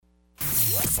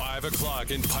5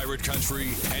 o'clock in Pirate Country,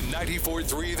 and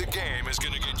 94.3 The Game is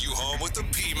going to get you home with the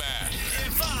P-Man.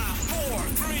 In 5, 4,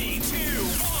 3, 2,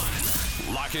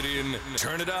 1. Lock it in,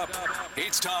 turn it up.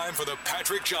 It's time for the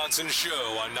Patrick Johnson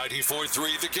Show on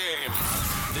 94.3 The Game.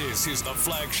 This is the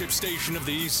flagship station of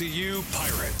the ECU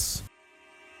Pirates.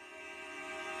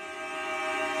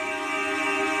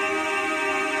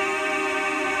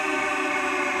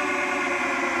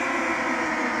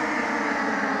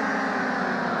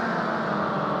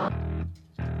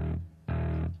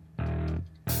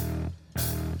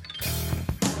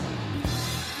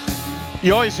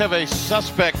 You always have a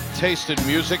suspect taste in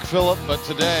music, Philip, but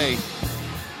today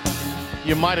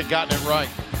you might have gotten it right.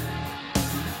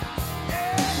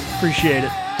 Appreciate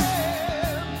it.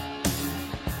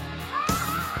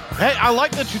 Hey, I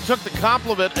like that you took the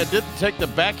compliment and didn't take the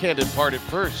backhanded part at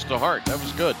first to heart. That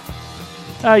was good.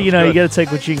 You got to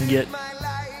take what you can get.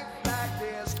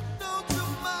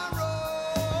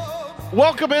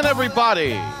 Welcome in,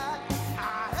 everybody.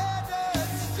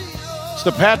 It's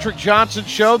the Patrick Johnson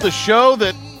Show, the show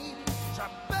that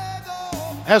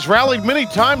has rallied many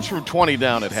times from 20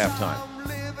 down at halftime.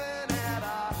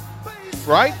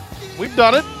 Right? We've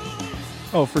done it.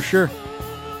 Oh, for sure.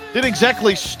 Didn't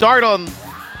exactly start on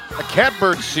a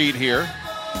catbird seat here,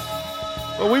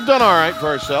 but we've done all right for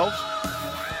ourselves.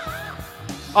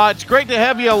 It's great to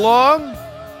have you along.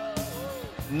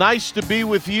 Nice to be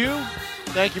with you.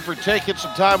 Thank you for taking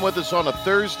some time with us on a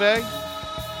Thursday.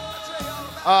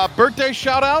 Birthday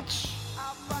shout-outs?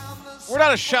 We're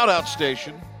not a shout-out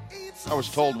station, I was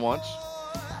told once.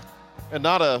 And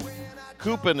not a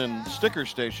coupon and sticker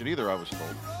station either, I was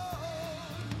told.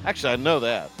 Actually, I know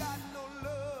that.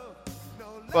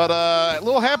 But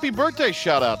little happy birthday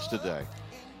shout-outs today.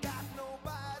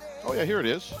 Oh, yeah, here it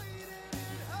is.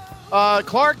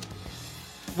 Clark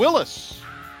Willis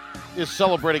is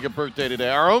celebrating a birthday today.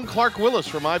 Our own Clark Willis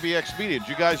from IBX Media. Did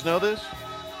you guys know this?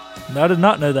 No, I did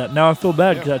not know that. Now I feel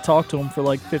bad because I talked to him for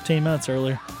like 15 minutes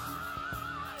earlier.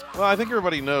 Well, I think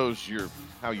everybody knows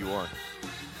how you are.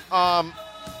 I'm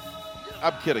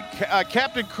kidding.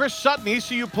 Captain Chris Sutton,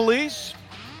 ECU Police,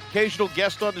 occasional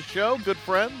guest on the show, good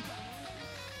friend.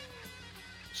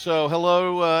 So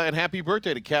hello and happy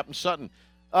birthday to Captain Sutton.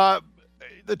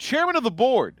 The chairman of the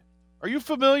board. Are you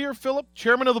familiar, Philip?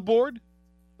 Chairman of the board?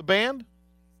 The band?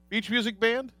 Beach Music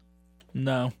Band?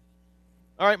 No.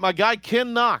 All right, my guy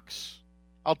Ken Knox,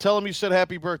 I'll tell him you said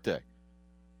happy birthday,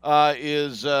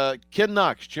 is Ken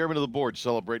Knox, chairman of the board,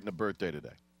 celebrating a birthday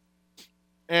today.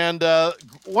 And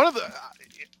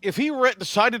if he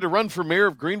decided to run for mayor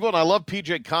of Greenville, and I love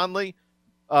P.J. Conley,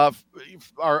 our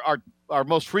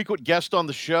most frequent guest on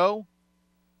the show,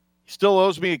 he still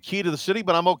owes me a key to the city,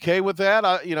 but I'm okay with that.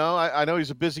 I know he's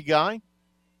a busy guy.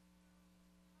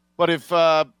 But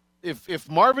if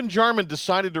Marvin Jarman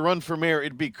decided to run for mayor,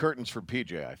 it'd be curtains for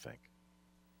PJ, I think.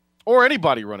 Or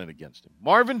anybody running against him.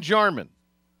 Marvin Jarman,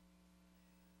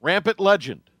 rampant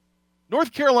legend,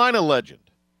 North Carolina legend.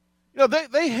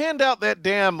 They hand out that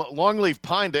damn longleaf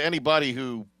pine to anybody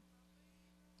who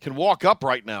can walk up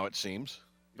right now, it seems.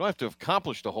 You don't have to have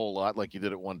accomplished a whole lot like you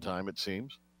did at one time, it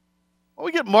seems. Well,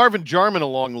 we get Marvin Jarman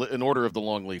in order of the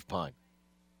longleaf pine.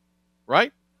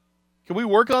 Right? Can we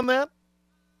work on that?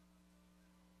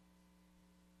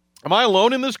 Am I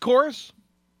alone in this chorus?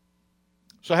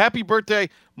 So happy birthday,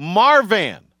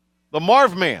 Marvan, the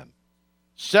Marv Man.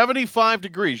 75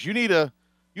 degrees. You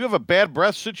have a bad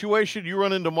breath situation, you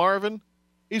run into Marvin,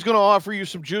 he's going to offer you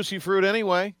some juicy fruit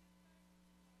anyway.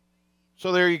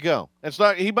 So there you go.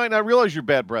 He might not realize your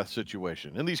bad breath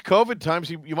situation. In these COVID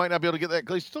times, you might not be able to get that.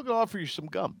 He's still going to offer you some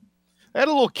gum. I had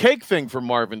a little cake thing for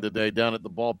Marvin today down at the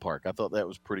ballpark. I thought that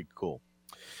was pretty cool.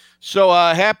 So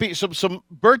some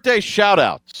birthday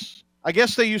shout-outs. I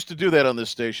guess they used to do that on this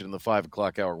station in the 5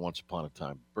 o'clock hour once upon a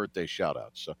time, birthday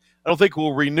shout-outs. So I don't think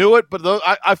we'll renew it, but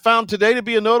I found today to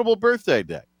be a notable birthday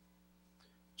day.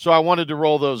 So I wanted to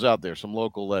roll those out there, some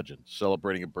local legends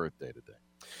celebrating a birthday today.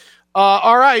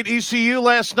 All right, ECU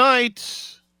last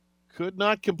night could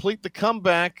not complete the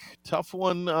comeback. Tough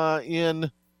one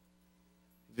in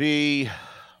the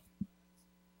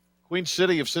Queen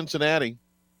City of Cincinnati.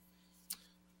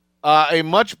 A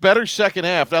much better second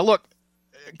half. Now, look,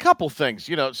 a couple things.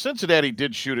 Cincinnati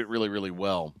did shoot it really, really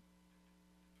well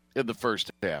in the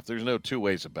first half. There's no two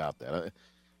ways about that. I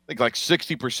think like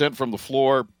 60% from the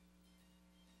floor.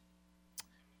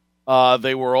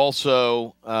 They were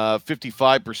also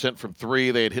 55% from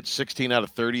three. They had hit 16 out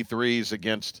of 33s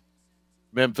against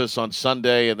Memphis on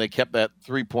Sunday, and they kept that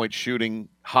three-point shooting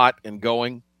hot and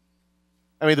going.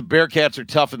 I mean, the Bearcats are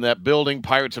tough in that building.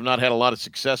 Pirates have not had a lot of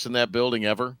success in that building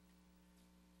ever.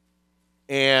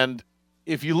 And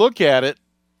if you look at it,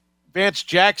 Vance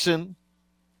Jackson,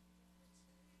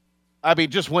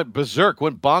 just went berserk,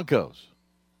 went bonkos.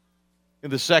 In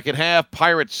the second half,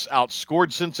 Pirates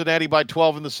outscored Cincinnati by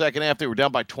 12 in the second half. They were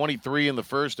down by 23 in the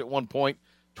first at one point,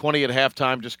 20 at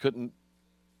halftime. Just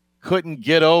couldn't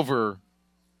get over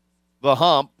the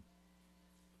hump.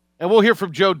 And we'll hear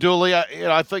from Joe Dooley.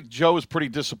 I think Joe was pretty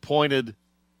disappointed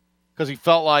because he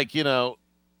felt like,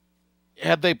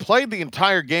 had they played the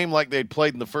entire game like they'd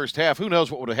played in the first half, who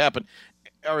knows what would have happened.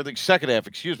 Or the second half,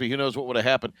 who knows what would have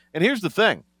happened. And here's the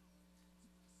thing.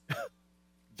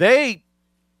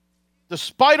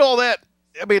 Despite all that,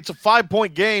 it's a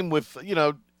 5-point game with,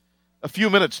 a few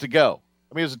minutes to go.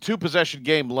 It was a 2-possession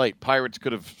game late. Pirates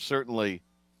could have certainly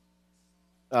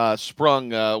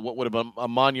sprung what would have been a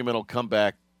monumental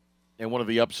comeback and one of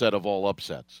the upset of all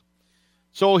upsets.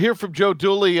 So we'll hear from Joe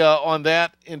Dooley on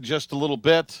that in just a little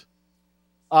bit.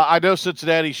 I know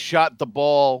Cincinnati shot the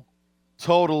ball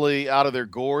totally out of their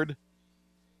gourd,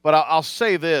 but I'll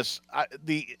say this.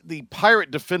 The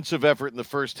Pirate defensive effort in the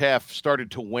first half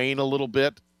started to wane a little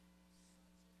bit,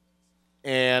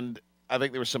 and I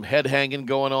think there was some head hanging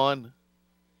going on.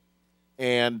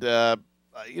 And,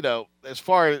 as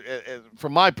far as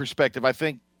from my perspective, I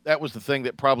think that was the thing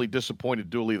that probably disappointed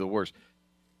Dooley the worst.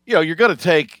 You're going to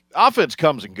take – offense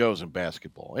comes and goes in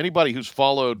basketball. Anybody who's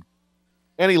followed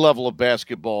any level of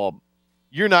basketball,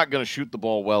 you're not going to shoot the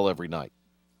ball well every night.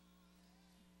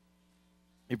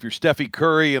 If you're Stephy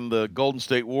Curry and the Golden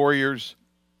State Warriors,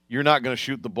 you're not going to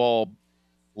shoot the ball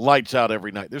lights out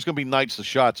every night. There's going to be nights the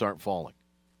shots aren't falling.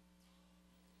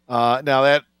 Now,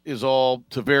 that is all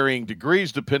to varying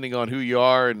degrees depending on who you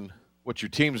are and what your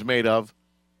team's made of.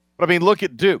 But, look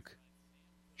at Duke.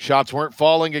 Shots weren't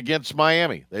falling against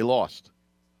Miami. They lost.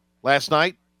 Last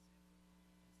night,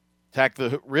 attacked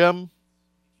the rim.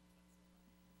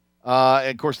 And,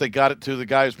 of course, they got it to the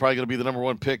guy who's probably going to be the number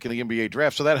 1 pick in the NBA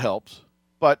draft, so that helps.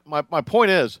 But my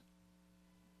point is,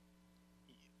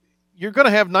 you're going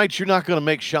to have nights you're not going to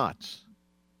make shots.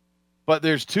 But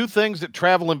there's 2 things that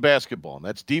travel in basketball, and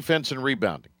that's defense and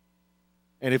rebounding.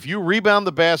 And if you rebound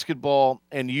the basketball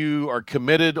and you are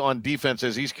committed on defense,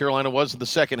 as East Carolina was in the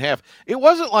second half, it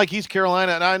wasn't like East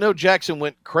Carolina, and I know Jackson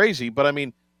went crazy, but,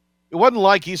 it wasn't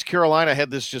like East Carolina had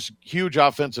this just huge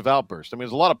offensive outburst.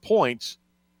 There's a lot of points,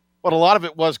 but a lot of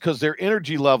it was because their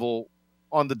energy level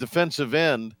on the defensive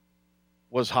end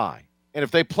was high. And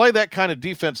if they play that kind of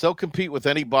defense, they'll compete with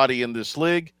anybody in this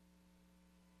league.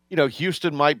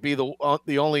 Houston might be the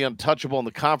only untouchable in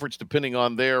the conference, depending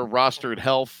on their roster and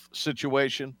health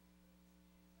situation.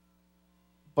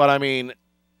 But, a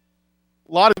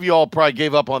lot of you all probably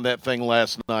gave up on that thing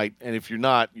last night. And if you're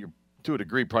not, you're, to a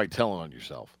degree, probably telling on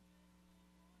yourself.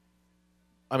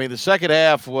 The second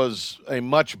half was a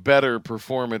much better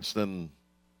performance than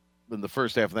the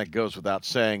first half, and that goes without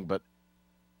saying. But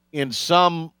in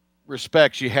some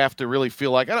respects, you have to really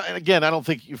feel like, and again, I don't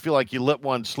think you feel like you let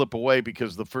one slip away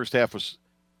because the first half was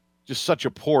just such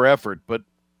a poor effort, but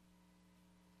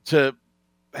to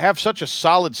have such a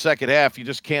solid second half, you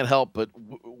just can't help but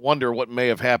wonder what may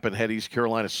have happened had East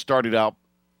Carolina started out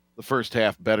the first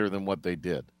half better than what they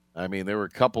did. There were a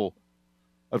couple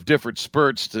of different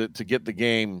spurts to get the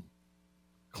game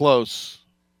close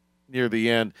near the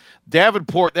end.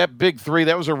 Davenport, that big 3,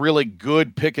 that was a really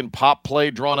good pick and pop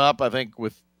play drawn up, I think,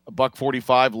 with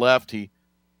 $1:45 left. He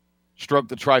stroked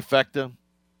the trifecta.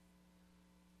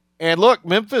 And look,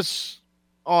 Memphis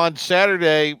on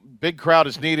Saturday, big crowd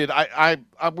is needed.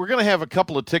 We're going to have a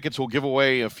couple of tickets we'll give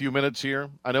away in a few minutes here.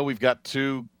 I know we've got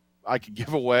 2 I could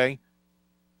give away.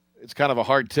 It's kind of a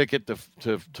hard ticket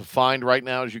to find right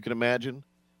now, as you can imagine.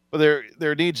 But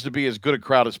there needs to be as good a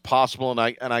crowd as possible, and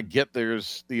I get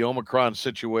there's the Omicron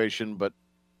situation, but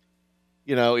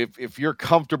if you're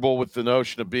comfortable with the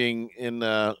notion of being in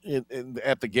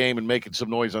at the game and making some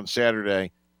noise on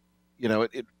Saturday,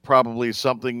 it probably is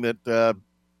something that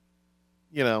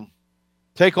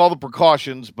take all the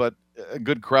precautions, but a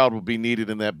good crowd will be needed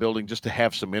in that building just to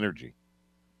have some energy.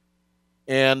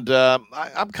 And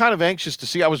I'm kind of anxious to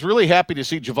see. I was really happy to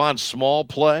see Javon Small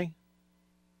play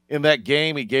in that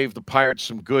game. He gave the Pirates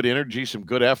some good energy, some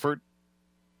good effort.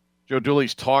 Joe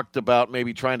Dooley's talked about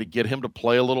maybe trying to get him to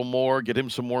play a little more, get him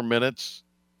some more minutes.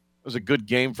 It was a good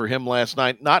game for him last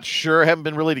night. Not sure, haven't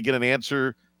been really to get an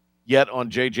answer yet on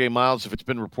J.J. Miles. If it's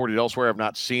been reported elsewhere, I've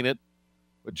not seen it.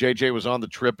 But J.J. was on the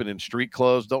trip and in street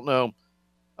clothes. Don't know.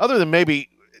 Other than maybe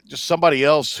just somebody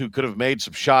else who could have made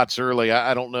some shots early,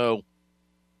 I don't know,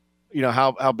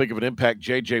 how big of an impact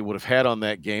J.J. would have had on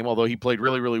that game, although he played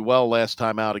really, really well last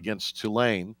time out against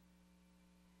Tulane.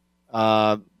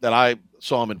 That I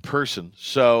saw him in person.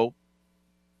 So,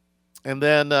 and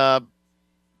then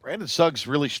Brandon Suggs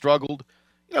really struggled.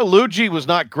 Luigi was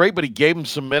not great, but he gave him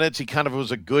some minutes. He kind of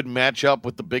was a good matchup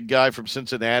with the big guy from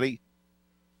Cincinnati.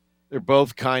 They're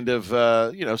both kind of,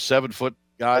 7-foot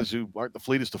guys who aren't the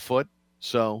fleetest of foot.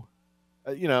 So,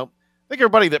 I think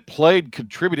everybody that played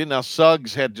contributed. Now,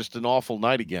 Suggs had just an awful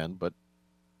night again, but,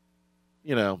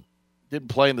 didn't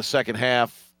play in the second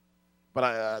half.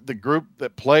 But the group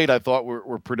that played, I thought,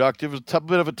 were productive. It was a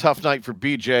bit of a tough night for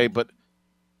BJ, but,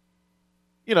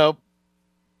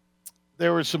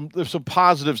 there's some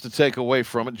positives to take away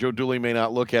from it. Joe Dooley may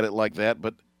not look at it like that,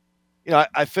 but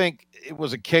I think it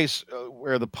was a case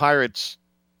where the Pirates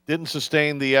didn't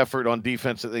sustain the effort on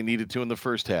defense that they needed to in the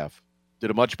first half. Did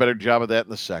a much better job of that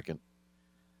in the second.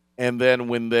 And then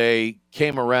when they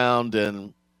came around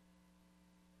and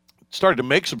started to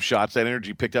make some shots, that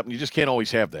energy picked up, and you just can't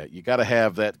always have that. You got to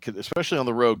have that, especially on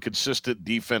the road, consistent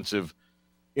defensive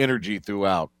energy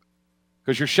throughout.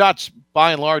 Because your shots,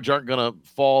 by and large, aren't going to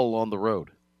fall on the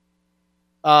road.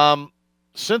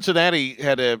 Cincinnati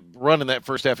had a run in that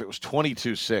first half. It was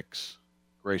 22-6.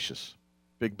 Gracious.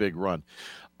 Big run.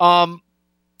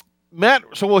 Matt,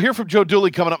 so we'll hear from Joe Dooley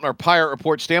coming up in our Pirate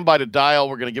Report. Stand by to dial.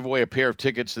 We're going to give away a pair of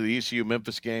tickets to the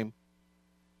ECU-Memphis game.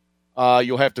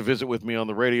 You'll have to visit with me on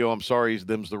the radio. I'm sorry,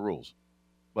 them's the rules.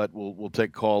 But we'll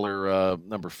take caller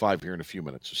number 5 here in a few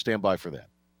minutes. So stand by for that.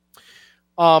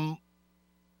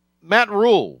 Matt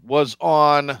Rule was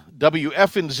on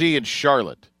WFNZ in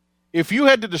Charlotte. If you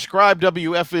had to describe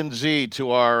WFNZ to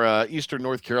our Eastern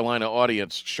North Carolina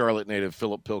audience, Charlotte native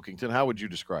Philip Pilkington, how would you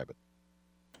describe it?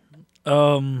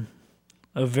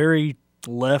 A very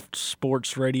left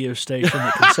sports radio station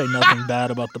that can say nothing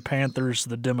bad about the Panthers,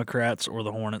 the Democrats, or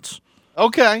the Hornets.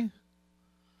 Okay.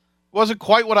 Wasn't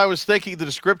quite what I was thinking the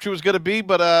description was going to be,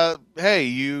 but hey,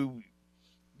 you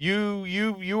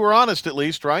were honest at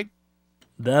least, right?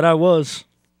 That I was.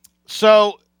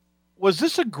 So, was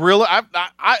this a grill?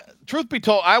 I truth be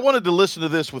told, I wanted to listen to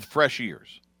this with fresh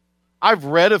ears. I've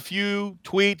read a few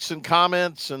tweets and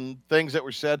comments and things that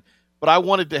were said, but I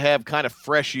wanted to have kind of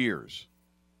fresh ears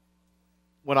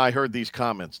when I heard these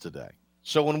comments today.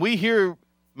 So when we hear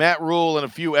Matt Rule and a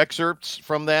few excerpts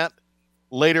from that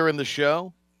later in the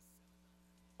show,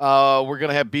 we're going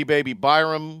to have B-Baby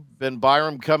Ben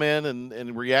Byram come in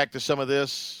and react to some of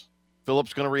this.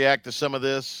 Philip's going to react to some of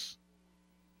this.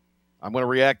 I'm going to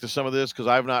react to some of this because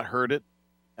I've not heard it,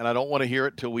 and I don't want to hear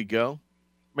it till we go.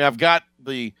 I mean, I've got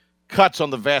the cuts on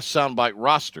the Vast Soundbite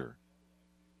roster,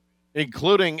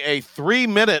 including a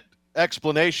 3-minute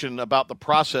explanation about the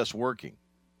process working.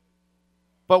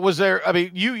 But was there, I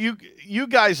mean, you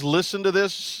guys listened to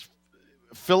this,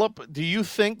 Philip? Do you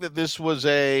think that this was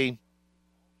were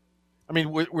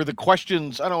the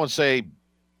questions, I don't want to say,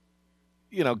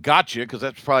 gotcha, because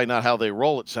that's probably not how they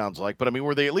roll, it sounds like. But, I mean,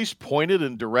 were they at least pointed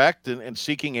and direct and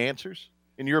seeking answers,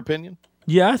 in your opinion?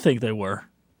 Yeah, I think they were.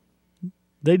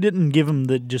 They didn't give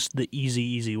him just the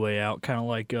easy way out, kind of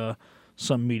like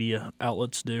some media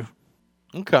outlets do.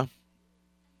 Okay.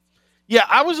 Yeah,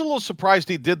 I was a little surprised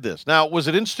he did this. Now, was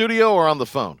it in studio or on the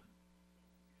phone?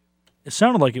 It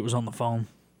sounded like it was on the phone.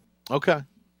 Okay.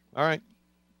 All right.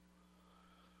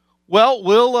 Well,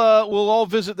 we'll all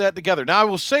visit that together. Now, I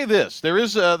will say this: there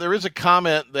is a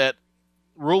comment that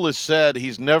Rule has said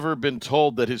he's never been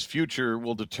told that his future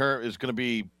is going to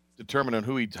be determined on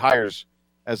who he hires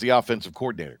as the offensive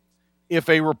coordinator. If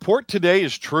a report today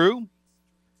is true,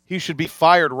 he should be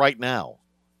fired right now,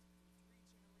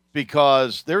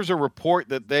 because there's a report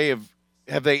that they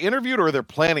have they interviewed or they're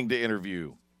planning to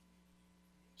interview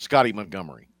Scotty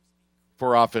Montgomery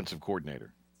for offensive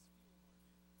coordinator.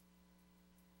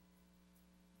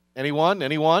 Anyone?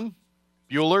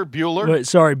 Bueller? Wait,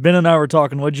 sorry, Ben and I were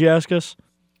talking. What'd you ask us?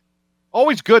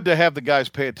 Always good to have the guys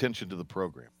pay attention to the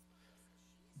program.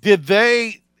 Did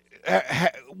they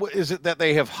is it that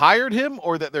they have hired him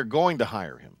or that they're going to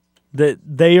hire him? That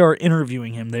they are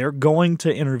interviewing him. They are going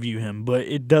to interview him, but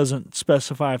it doesn't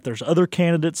specify if there's other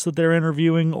candidates that they're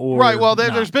interviewing or right. Well,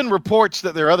 there's been reports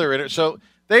that there are other so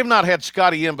they've not had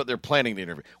Scotty in, but they're planning the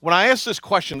interview. When I asked this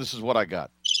question, this is what I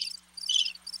got.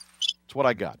 It's what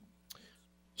I got.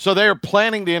 So they are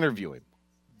planning to interview him.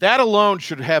 That alone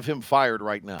should have him fired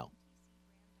right now.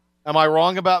 Am I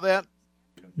wrong about that?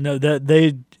 No, that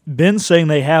they've been saying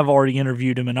they have already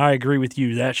interviewed him, and I agree with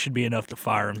you. That should be enough to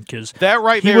fire him because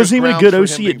he wasn't even a good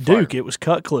OC at Duke. It was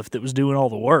Cutcliffe that was doing all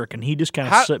the work, and he just kind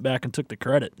of sat back and took the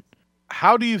credit.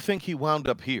 How do you think he wound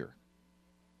up here?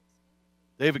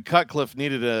 David Cutcliffe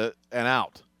needed an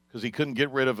out because he couldn't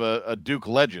get rid of a Duke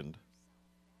legend.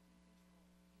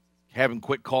 Having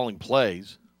quit calling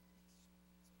plays.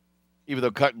 Even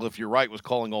though Cutcliffe, you're right, was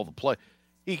calling all the play.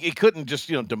 He couldn't just,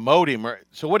 demote him.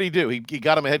 So what did he do? He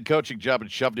got him a head coaching job and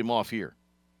shoved him off here.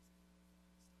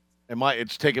 And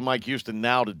it's taken Mike Houston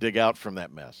now to dig out from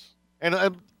that mess.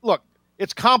 And look,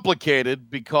 it's complicated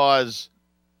because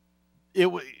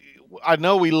I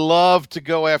know we love to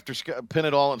go after pin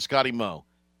it all on Scotty Moe.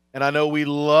 And I know we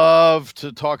love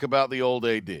to talk about the old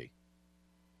AD.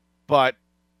 But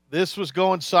this was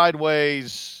going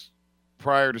sideways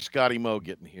prior to Scotty Moe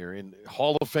getting here. And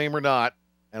Hall of Fame or not,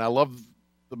 and I love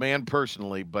the man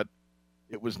personally, but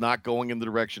it was not going in the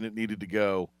direction it needed to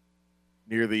go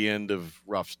near the end of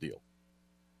Ruff's deal.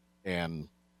 And,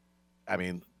 I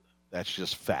mean, that's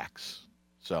just facts.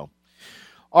 So,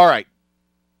 all right.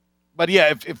 But,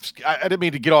 yeah, if I didn't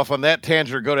mean to get off on that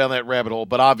tangent or go down that rabbit hole,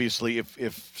 but obviously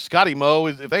if Scotty Moe,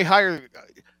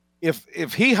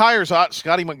 if he hires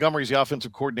Scotty Montgomery as the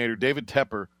offensive coordinator, David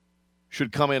Tepper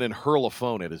should come in and hurl a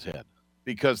phone at his head,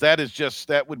 because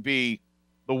that would be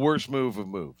the worst move of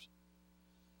moves.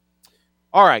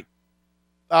 All right.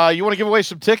 You want to give away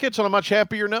some tickets on a much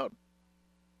happier note?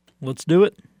 Let's do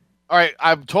it. All right.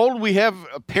 I'm told we have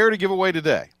a pair to give away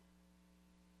today.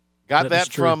 Got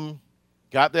that from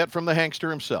the Hankster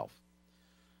himself.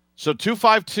 So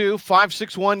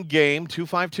 252-561-GAME,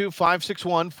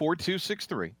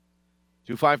 252-561-4263,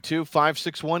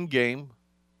 252-561-GAME,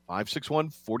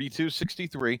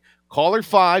 561-4263. Caller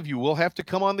 5, you will have to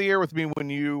come on the air with me when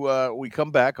we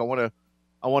come back. I want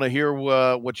to hear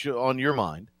what's on your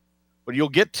mind. But you'll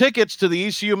get tickets to the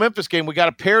ECU Memphis game. We got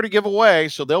a pair to give away,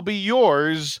 so they'll be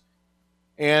yours.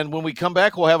 And when we come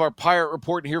back, we'll have our Pirate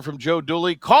Report and hear from Joe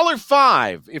Dooley. Caller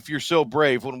 5, if you're so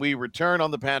brave, when we return on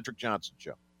the Patrick Johnson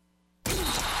Show.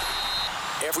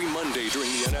 Every Monday during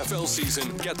the NFL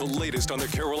season, get the latest on the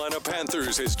Carolina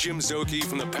Panthers as Jim Szoke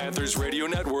from the Panthers Radio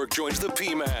Network joins the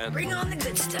P-Man. Bring on the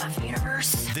good stuff,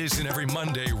 universe. This and every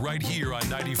Monday right here on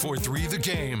 94.3 The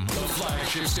Game, the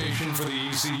flagship station for the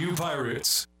ECU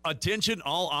Pirates. Attention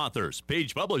all authors.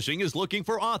 Page Publishing is looking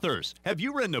for authors. Have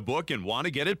you written a book and want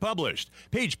to get it published?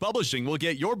 Page Publishing will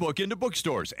get your book into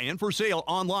bookstores and for sale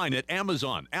online at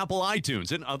Amazon, Apple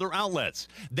iTunes, and other outlets.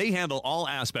 They handle all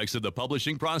aspects of the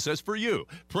publishing process for you.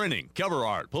 Printing, cover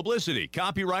art, publicity,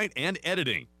 copyright, and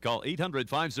editing. Call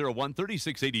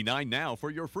 800-501-3689 now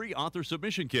for your free author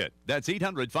submission kit. That's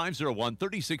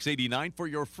 800-501-3689 for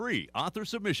your free author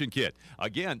submission kit.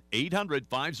 Again,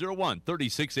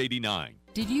 800-501-3689.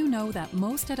 Did you know that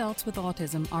most adults with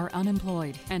autism are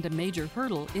unemployed, and a major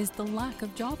hurdle is the lack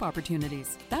of job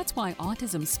opportunities? That's why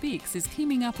Autism Speaks is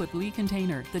teaming up with Lee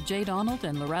Container, the J. Donald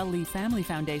and Laurel Lee Family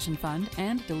Foundation Fund,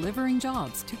 and Delivering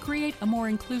Jobs to create a more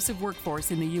inclusive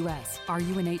workforce in the U.S. Are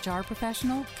you an HR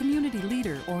professional, community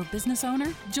leader, or business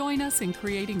owner? Join us in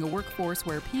creating a workforce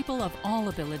where people of all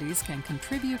abilities can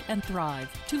contribute and thrive.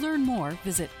 To learn more,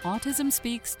 visit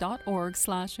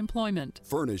autismspeaks.org/employment.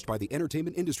 Furnished by the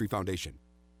Entertainment Industry Foundation.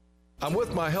 I'm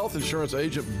with my health insurance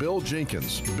agent, Bill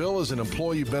Jenkins. Bill is an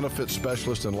employee benefits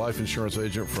specialist and life insurance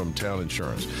agent from Town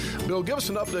Insurance. Bill, give us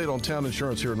an update on Town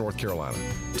Insurance here in North Carolina.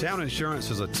 Town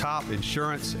Insurance is a top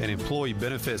insurance and employee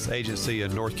benefits agency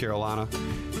in North Carolina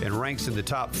and ranks in the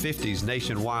top 50s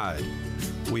nationwide.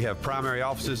 We have primary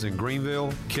offices in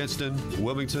Greenville, Kinston,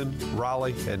 Wilmington,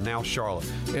 Raleigh, and now Charlotte.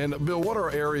 And Bill, what are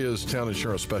areas Town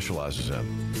Insurance specializes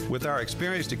in? With our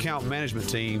experienced account management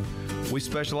team, we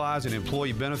specialize in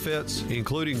employee benefits,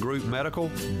 including group medical,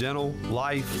 dental,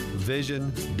 life,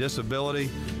 vision, disability,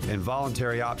 and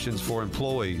voluntary options for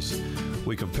employees.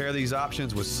 We compare these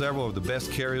options with several of the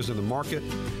best carriers in the market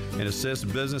and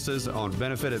assist businesses on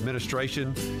benefit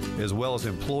administration as well as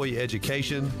employee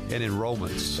education and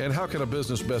enrollments. And how can a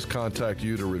business best contact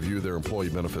you to review their employee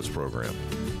benefits program?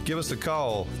 Give us a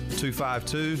call,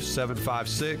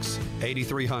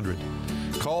 252-756-8300.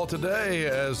 Call today,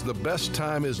 as the best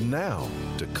time is now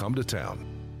to come to town.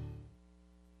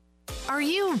 Are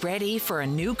you ready for a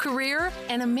new career?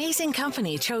 An amazing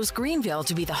company chose Greenville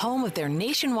to be the home of their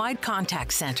nationwide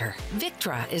contact center.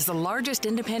 Victra is the largest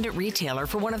independent retailer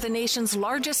for one of the nation's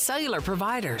largest cellular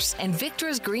providers, and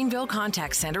Victra's Greenville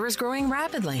Contact Center is growing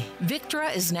rapidly.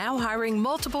 Victra is now hiring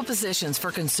multiple positions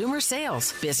for consumer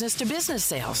sales, business-to-business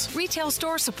sales, retail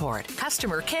store support,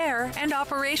 customer care, and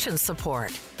operations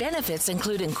support. Benefits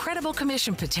include incredible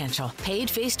commission potential, paid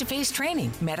face-to-face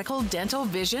training, medical, dental,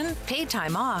 vision, paid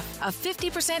time off, a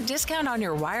 50% discount on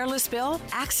your wireless bill,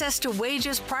 access to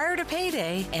wages prior to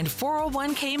payday, and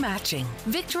 401k matching.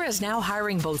 Victra is now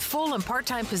hiring both full and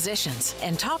part-time positions,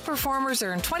 and top performers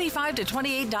earn $25 to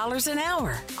 $28 an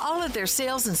hour. All of their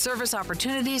sales and service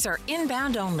opportunities are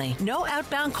inbound only. No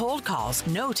outbound cold calls,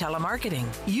 no telemarketing.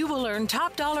 You will earn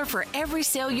top dollar for every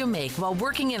sale you make while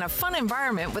working in a fun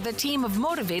environment with a team of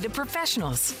motivated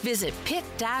professionals. Visit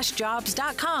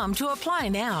pit-jobs.com to apply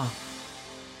now.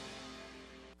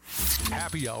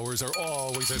 Happy hours are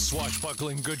always a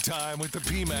swashbuckling good time with the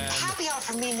P-Man. Happy hour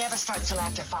for me never starts till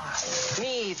after 5.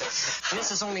 Me either.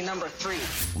 This is only number 3.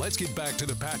 Let's get back to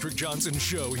the Patrick Johnson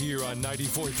Show here on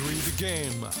 94.3 The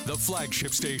Game, the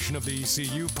flagship station of the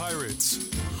ECU Pirates.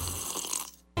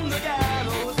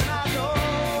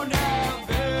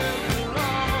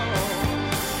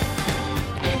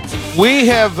 We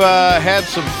have had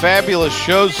some fabulous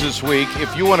shows this week.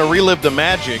 If you want to relive the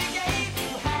magic,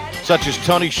 such as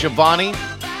Tony Schiavone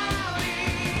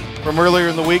from earlier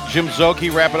in the week, Jim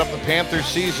Szoke wrapping up the Panthers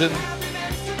season,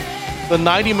 the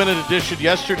 90-minute edition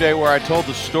yesterday where I told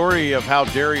the story of how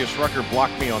Darius Rucker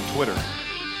blocked me on Twitter.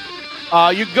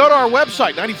 You can go to our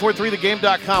website,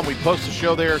 943thegame.com. We post the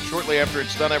show there shortly after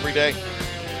it's done every day.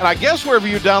 And I guess wherever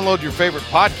you download your favorite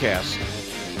podcast,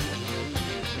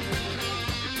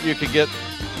 you can get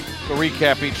the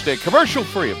recap each day,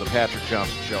 commercial-free, of the Patrick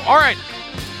Johnson Show. All right,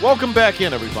 welcome back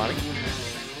in, everybody.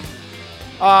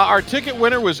 Our ticket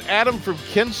winner was Adam from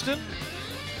Kinston.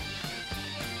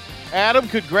 Adam,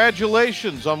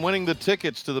 congratulations on winning the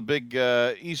tickets to the big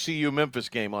ECU Memphis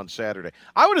game on Saturday.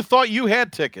 I would have thought you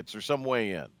had tickets or some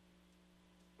way in.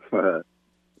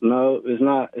 No, it's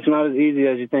not. It's not as easy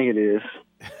as you think it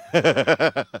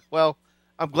is. Well,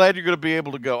 I'm glad you're going to be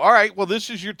able to go. All right, well,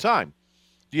 this is your time.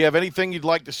 Do you have anything you'd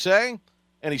like to say?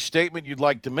 Any statement you'd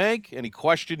like to make? Any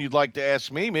question you'd like to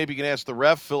ask me? Maybe you can ask the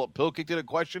ref, Philip Pilkington, a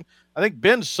question. I think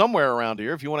Ben's somewhere around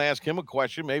here. If you want to ask him a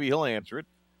question, maybe he'll answer it.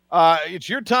 It's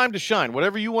your time to shine.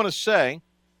 Whatever you want to say,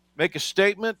 make a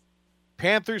statement,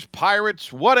 Panthers,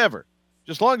 Pirates, whatever.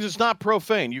 Just as long as it's not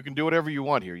profane, you can do whatever you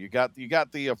want here. You got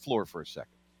the floor for a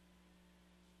second.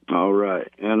 All right.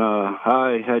 And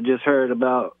I had just heard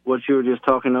about what you were just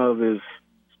talking of is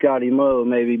Scotty Moe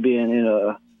maybe being in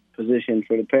a position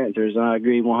for the Panthers, and I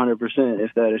agree 100%.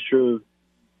 If that is true,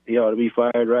 he ought to be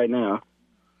fired right now.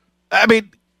 I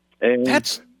mean,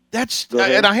 that's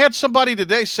and I had somebody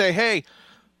today say, hey,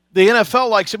 the NFL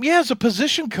likes him. Yeah, as a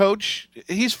position coach,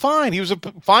 he's fine. He was a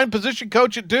fine position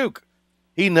coach at Duke.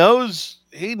 He knows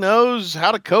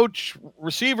how to coach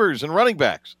receivers and running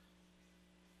backs.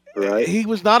 Right. He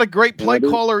was not a great play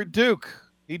caller at Duke.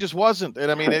 He just wasn't.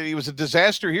 And, I mean, he was a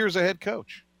disaster here as a head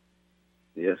coach.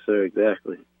 Yes, sir,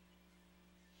 exactly.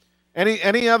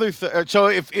 Any other so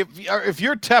if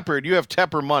you're Tepper, you have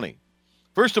Tepper money.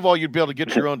 First of all, you'd be able to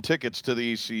get your own tickets to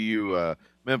the ECU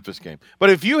Memphis game. But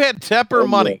if you had Tepper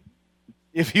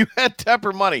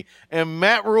money, and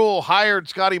Matt Rule hired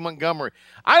Scotty Montgomery,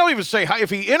 I don't even say if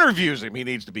he interviews him, he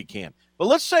needs to be canned. But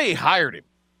let's say he hired him.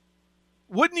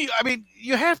 Wouldn't you? I mean,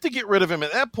 you have to get rid of him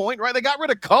at that point, right? They got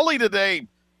rid of Culley today,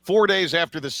 4 days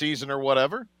after the season or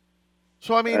whatever.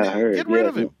 So, I mean, get rid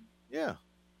of him. Yeah.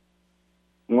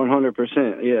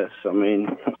 100%, yes. I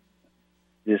mean,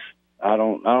 I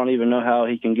don't even know how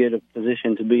he can get a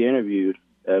position to be interviewed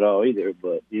at all either,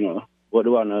 but, what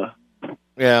do I know?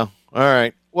 Yeah, all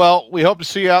right. Well, we hope to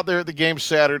see you out there at the game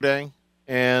Saturday,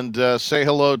 and say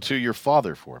hello to your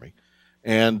father for me,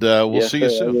 and we'll see you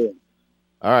soon.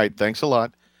 All right, thanks a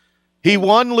lot. He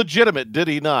won legitimate, did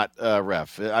he not,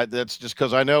 Ref? That's just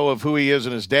because I know of who he is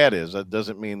and his dad is. That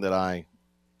doesn't mean that I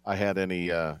had any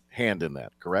hand in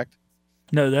that, correct?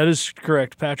 No, that is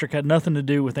correct. Patrick had nothing to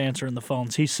do with answering the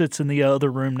phones. He sits in the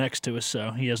other room next to us,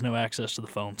 so he has no access to the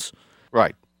phones.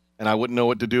 Right. And I wouldn't know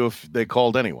what to do if they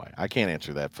called anyway. I can't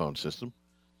answer that phone system.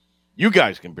 You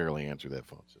guys can barely answer that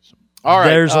phone system. All right.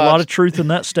 There's a lot of truth in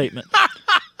that statement.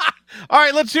 All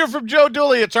right, let's hear from Joe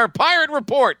Dooley. It's our Pirate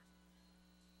Report.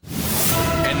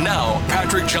 And now,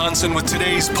 Patrick Johnson with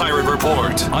today's Pirate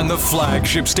Report on the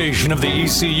flagship station of the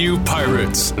ECU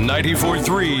Pirates,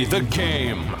 94.3 The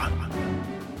Game.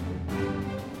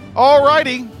 All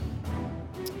righty.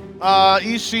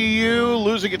 ECU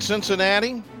losing at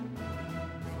Cincinnati.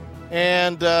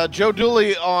 And Joe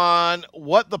Dooley on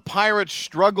what the Pirates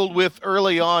struggled with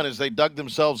early on as they dug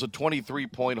themselves a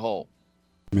 23-point hole.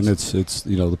 I mean, it's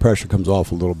the pressure comes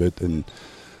off a little bit and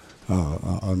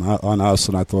on us,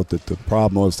 and I thought that the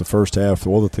problem was the first half,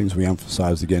 all the things we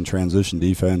emphasized, again, transition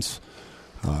defense.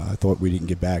 I thought we didn't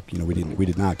get back. We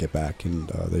did not get back, and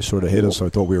they sort of hit us. So I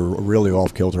thought we were really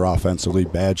off kilter offensively.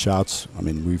 Bad shots. I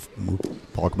mean, we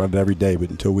talk about it every day, but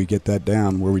until we get that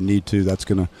down where we need to, that's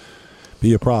going to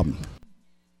be a problem.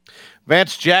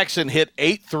 Vance Jackson hit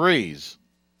 8 threes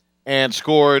and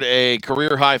scored a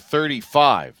career-high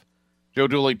 35. Joe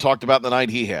Dooley talked about the night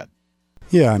he had.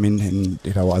 Yeah, I mean, and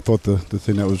I thought the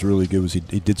thing that was really good was he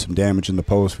did some damage in the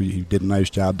post. He did a nice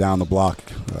job down the block,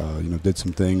 did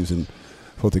some things, and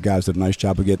I thought the guys did a nice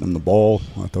job of getting them the ball.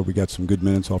 I thought we got some good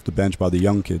minutes off the bench by the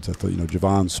young kids. I thought,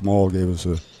 Javon Small gave us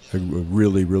a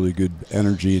really, really good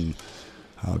energy, and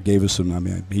gave us some. I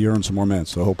mean, he earned some more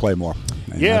minutes, so he'll play more.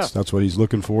 And that's what he's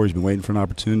looking for. He's been waiting for an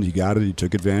opportunity. He got it. He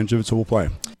took advantage of it, so we'll play.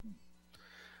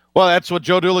 Well, that's what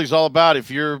Joe Dooley's all about.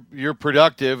 If you're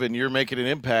productive and you're making an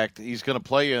impact, he's going to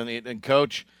play you. And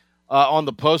Coach, on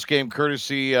the postgame,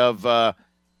 courtesy of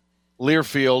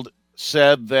Learfield,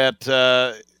 said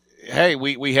that, hey,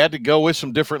 we had to go with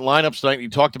some different lineups tonight. He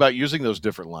talked about using those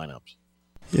different lineups.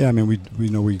 Yeah, I mean, we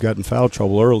know we got in foul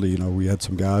trouble early. You know, we had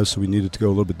some guys, so we needed to go a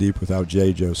little bit deep without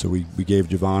J-Joe. So we gave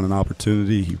Javon an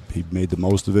opportunity. He made the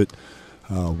most of it.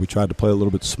 We tried to play a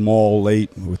little bit small late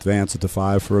with Vance at the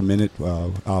 5 for a minute.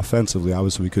 Offensively,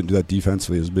 obviously, we couldn't do that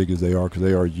defensively as big as they are because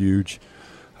they are huge.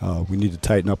 We need to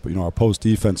tighten up. You know, our post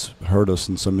defense hurt us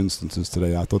in some instances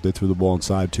today. I thought they threw the ball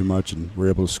inside too much and were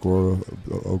able to score.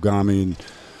 Ogami and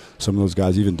some of those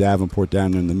guys, even Davenport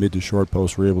down in the mid to short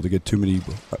post, were able to get too many,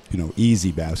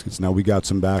 easy baskets. Now we got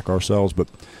some back ourselves, but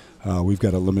we've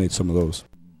got to eliminate some of those.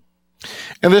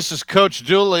 And this is Coach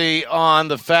Dooley on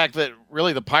the fact that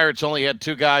really the Pirates only had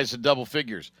 2 guys in double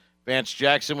figures. Vance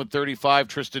Jackson with 35,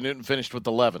 Tristan Newton finished with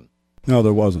 11. No,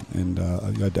 there wasn't. And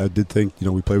I did think,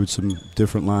 we played with some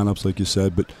different lineups, like you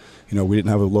said, but, we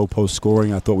didn't have a low post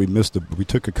scoring. I thought we missed it. We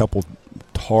took a couple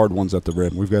hard ones at the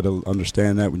rim. We've got to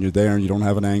understand that when you're there and you don't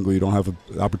have an angle, you don't have an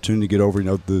opportunity to get over.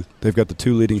 They've got the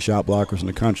 2 leading shot blockers in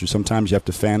the country. Sometimes you have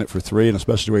to fan it for 3, and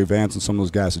especially the way Vance and some of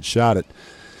those guys had shot it.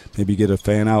 Maybe get a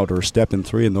fan out or a step in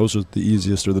 3, and those are the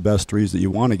easiest or the best threes that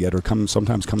you want to get, or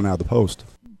sometimes coming out of the post.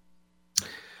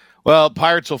 Well,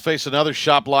 Pirates will face another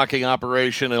shot blocking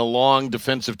operation and a long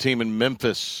defensive team in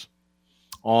Memphis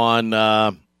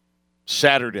on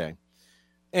Saturday.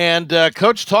 And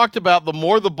Coach talked about the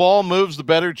more the ball moves, the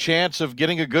better chance of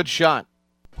getting a good shot.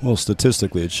 Well,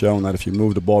 statistically, it's shown that if you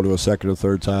move the ball to a second or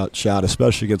third shot,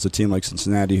 especially against a team like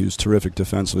Cincinnati, who's terrific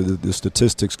defensively, the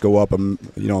statistics go up,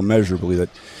 immeasurably. That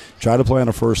try to play on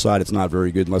a first side, it's not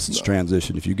very good unless it's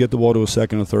transition. If you get the ball to a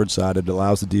second or third side, it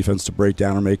allows the defense to break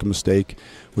down or make a mistake,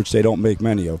 which they don't make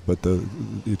many of. But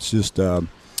it's just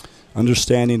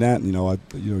understanding that.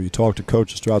 You talk to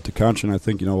coaches throughout the country, and I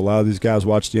think a lot of these guys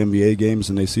watch the NBA games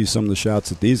and they see some of the shots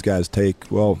that these guys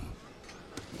take. Well,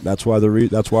 that's why they're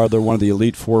one of the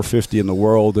elite 450 in the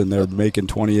world, and they're making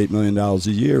 $28 million a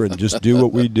year. And just do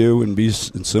what we do and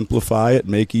simplify it,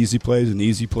 make easy plays, and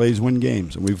easy plays win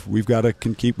games. And we've got to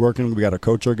keep working. We've got to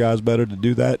coach our guys better to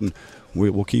do that, and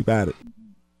we'll keep at it.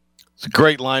 It's a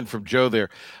great line from Joe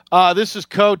there. This is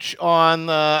Coach on,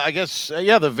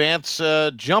 the Vance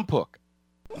jump hook.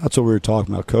 That's what we were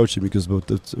talking about coaching, because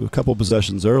a couple of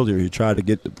possessions earlier, he tried to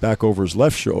get back over his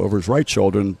right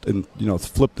shoulder, and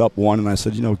flipped up one. And I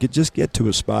said, just get to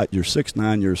a spot. You're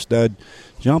 6'9", you're a stud.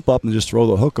 Jump up and just throw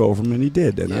the hook over him, and he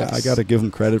did. And yes. I got to give him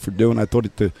credit for doing it. I thought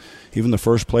even the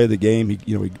first play of the game,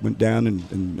 he went down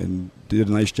and did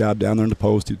a nice job down there in the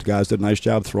post. The guys did a nice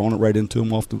job throwing it right into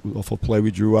him off a play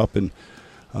we drew up. And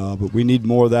but we need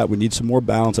more of that. We need some more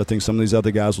balance. I think some of these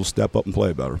other guys will step up and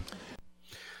play better.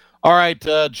 All right,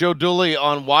 Joe Dooley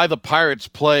on why the Pirates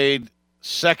played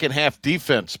second-half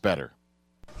defense better.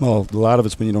 Well, a lot of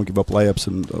it's when you don't give up layups,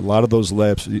 and a lot of those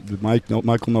layups,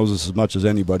 Michael knows this as much as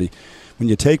anybody. When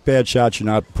you take bad shots, you're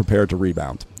not prepared to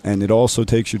rebound. And it also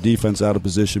takes your defense out of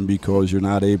position because you're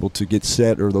not able to get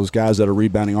set, or those guys that are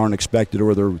rebounding aren't expected,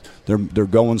 or they're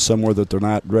going somewhere that they're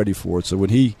not ready for it. So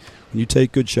when you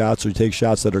take good shots or you take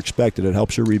shots that are expected, it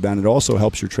helps your rebound. It also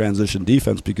helps your transition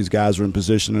defense because guys are in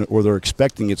position or they're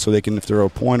expecting it, so they can, if they're a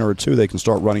point or 2, they can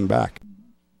start running back.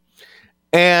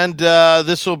 And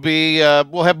this will be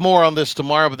we'll have more on this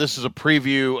tomorrow, but this is a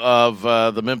preview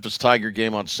of the Memphis Tiger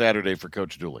game on Saturday for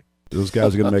Coach Dooley. Those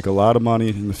guys are going to make a lot of money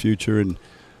in the future, and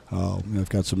I've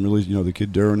got some really, the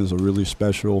kid Duran is a really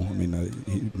special. I mean,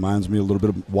 he reminds me a little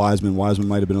bit of Wiseman. Wiseman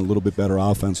might have been a little bit better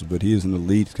offensive, but he is an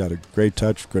elite. He's got a great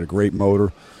touch, got a great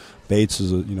motor. Bates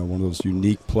is one of those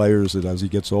unique players that as he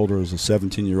gets older, as a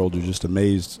 17-year-old, you're just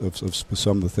amazed of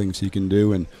some of the things he can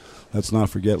do. And let's not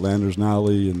forget Landers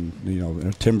Nolly,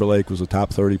 and Timberlake was a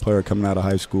top 30 player coming out of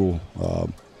high school.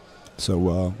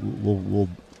 So we'll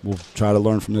try to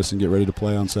learn from this and get ready to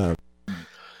play on Saturday.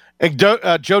 And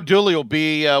Joe Dooley will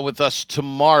be with us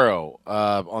tomorrow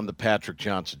on the Patrick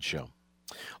Johnson Show.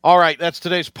 All right, that's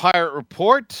today's Pirate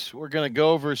Report. We're going to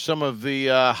go over some of the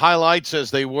highlights as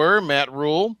they were. Matt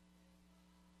Rule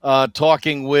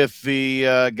talking with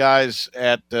the guys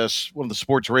at one of the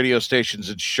sports radio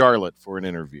stations in Charlotte for an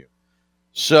interview.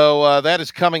 So that is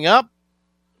coming up.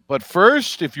 But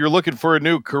first, if you're looking for a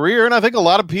new career, and I think a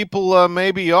lot of people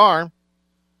maybe are,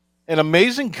 an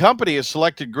amazing company has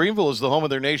selected Greenville as the home of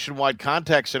their nationwide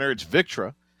contact center. It's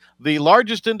Victra, the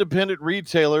largest independent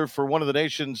retailer for one of the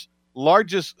nation's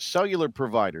largest cellular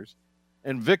providers.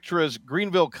 and Victra's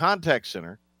Greenville Contact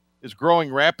Center is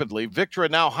growing rapidly. Victra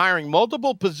now hiring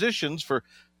multiple positions for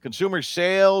consumer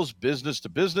sales,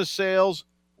 business-to-business sales,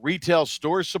 retail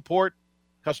store support,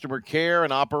 customer care,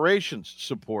 and operations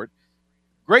support.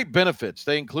 Great benefits.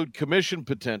 They include commission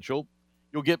potential.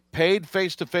 You'll get paid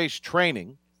face-to-face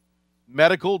training,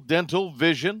 medical, dental,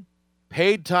 vision,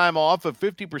 paid time off, a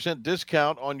 50%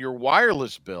 discount on your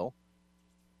wireless bill.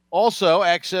 Also,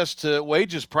 access to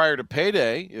wages prior to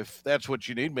payday, if that's what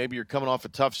you need. Maybe you're coming off a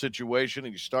tough situation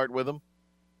and you start with them.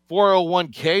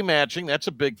 401k matching, that's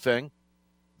a big thing.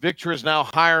 Victra is now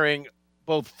hiring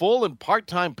both full and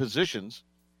part-time positions.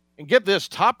 And get this,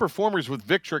 top performers with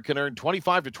Victra can earn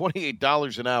 $25 to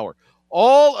 $28 an hour.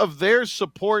 All of their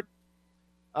support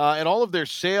and all of their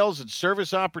sales and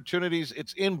service opportunities,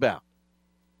 it's inbound.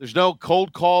 There's no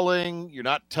cold calling. You're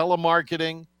not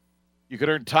telemarketing. You can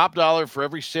earn top dollar for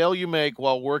every sale you make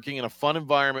while working in a fun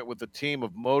environment with a team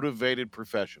of motivated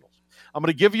professionals. I'm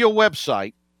going to give you a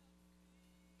website.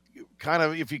 Kind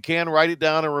of, if you can, write it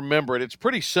down and remember it. It's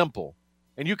pretty simple,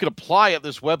 and you can apply at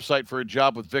this website for a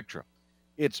job with Victra.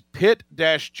 It's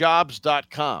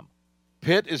pitt-jobs.com.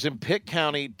 Pitt is in Pitt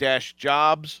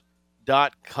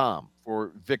County-jobs.com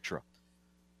for Victra.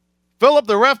 Philip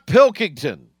the Ref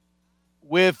Pilkington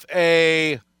with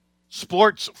a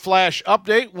Sports Flash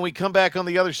update. When we come back on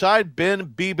the other side, Ben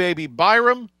B-Baby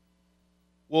Byram.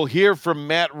 We'll hear from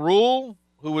Matt Rule,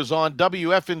 who was on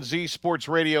WFNZ Sports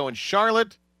Radio in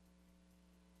Charlotte.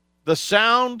 The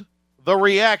sound, the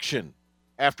reaction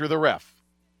after the ref.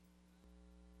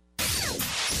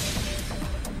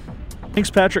 Thanks,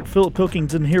 Patrick. Philip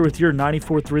Pilkington here with your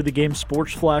 94.3 The Game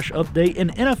Sports Flash update.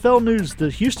 In NFL news, the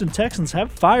Houston Texans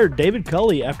have fired David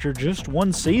Culley after just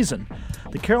one season.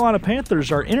 The Carolina Panthers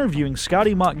are interviewing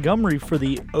Scotty Montgomery for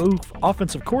the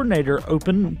offensive coordinator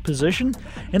open position,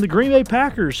 and the Green Bay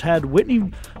Packers had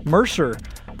Whitney Mercer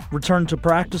return to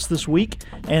practice this week,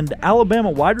 and Alabama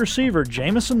wide receiver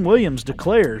Jameson Williams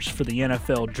declares for the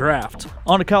NFL Draft.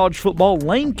 On to college football,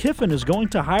 Lane Kiffin is going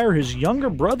to hire his younger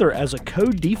brother as a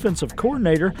co-defensive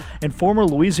coordinator, and former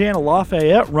Louisiana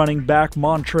Lafayette running back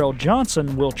Montrell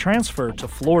Johnson will transfer to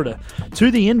Florida.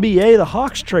 To the NBA, the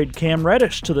Hawks trade Cam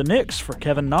Reddish to the Knicks for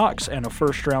Kevin Knox and a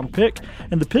first-round pick,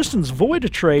 and the Pistons void a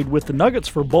trade with the Nuggets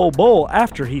for Bol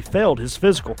after he failed his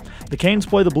physical. The Canes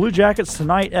play the Blue Jackets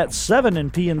tonight at 7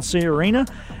 in PNC Arena.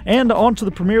 And on to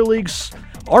the Premier League's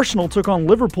Arsenal took on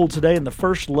Liverpool today in the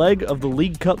first leg of the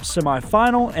League Cup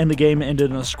semifinal, and the game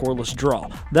ended in a scoreless draw.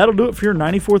 That'll do it for your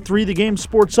 94.3 The Game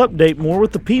Sports Update. More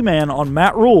with the P-Man on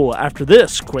Matt Rule after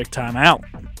this quick timeout.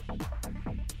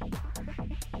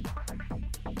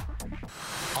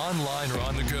 Online or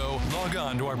on the go, log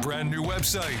on to our brand new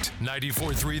website,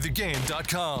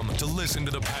 943thegame.com, to listen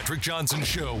to The Patrick Johnson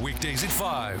Show weekdays at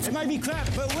 5. It might be crap,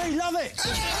 but we love it.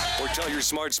 Or tell your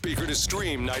smart speaker to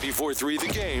stream 94.3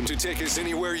 The Game to take us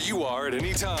anywhere you are at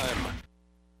any time.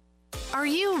 Are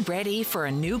you ready for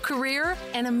a new career?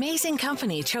 An amazing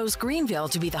company chose Greenville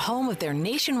to be the home of their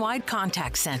nationwide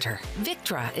contact center.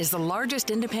 Victra is the largest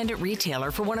independent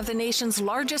retailer for one of the nation's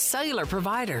largest cellular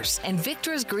providers, and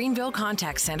Victra's Greenville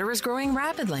Contact Center is growing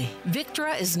rapidly.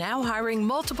 Victra is now hiring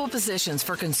multiple positions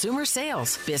for consumer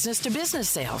sales, business-to-business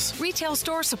sales, retail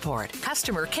store support,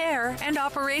 customer care, and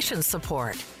operations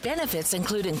support. Benefits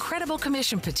include incredible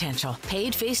commission potential,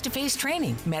 paid face-to-face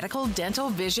training, medical, dental,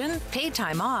 vision, paid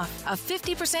time off, a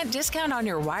 50% discount on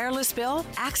your wireless bill,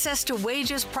 access to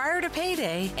wages prior to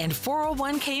payday, and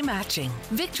 401k matching.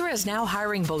 Victra is now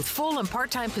hiring both full and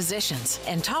part-time positions,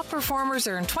 and top performers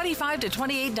earn $25 to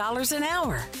 $28 an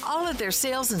hour. All of their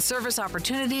sales and service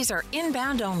opportunities are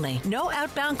inbound only. No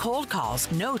outbound cold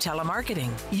calls, no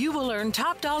telemarketing. You will earn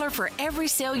top dollar for every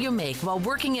sale you make while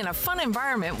working in a fun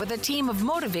environment with a team of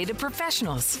motivated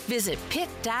professionals. Visit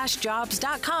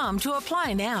pitt-jobs.com to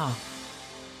apply now.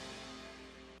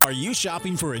 Are you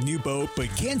shopping for a new boat but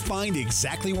can't find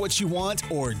exactly what you want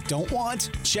or don't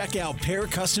want? Check out Pear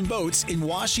Custom Boats in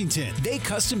Washington. They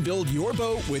custom build your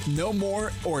boat with no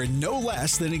more or no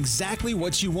less than exactly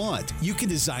what you want. You can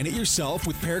design it yourself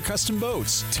with Pear Custom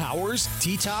Boats. Towers,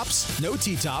 T-tops, no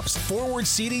T-tops, forward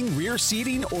seating, rear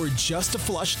seating, or just a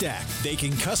flush deck. They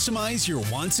can customize your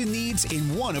wants and needs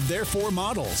in one of their 4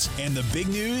 models. And the big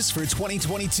news for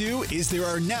 2022 is there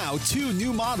are now 2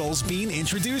 new models being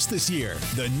introduced this year.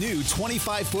 The new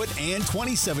 25-foot and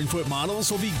 27-foot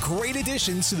models will be great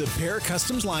additions to the Pair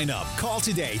Customs lineup. Call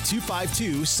today,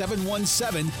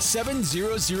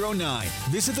 252-717-7009.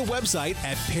 Visit the website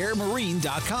at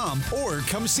pairmarine.com or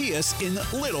come see us in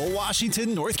Little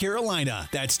Washington, North Carolina.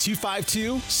 That's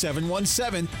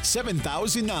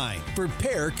 252-717-7009 for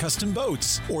Pair Custom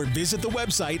Boats. Or visit the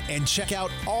website and check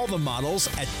out all the models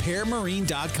at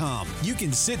pairmarine.com. You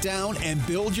can sit down and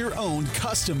build your own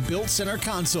custom-built center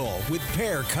console with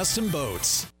Pair Custom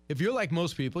Boats. If you're like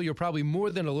most people, you're probably more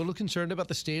than a little concerned about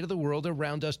the state of the world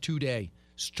around us today.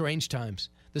 Strange times.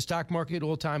 The stock market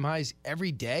all-time highs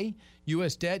every day.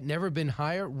 U.S. debt never been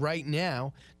higher right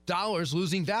now. Dollars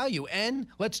losing value. And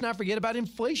let's not forget about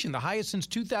inflation, the highest since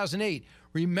 2008.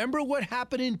 Remember what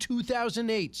happened in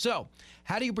 2008. So,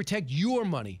 how do you protect your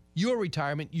money, your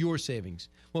retirement, your savings?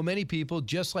 Well, many people,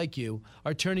 just like you,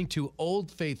 are turning to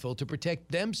Old Faithful to protect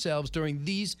themselves during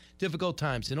these difficult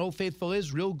times. And Old Faithful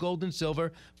is real gold and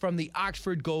silver from the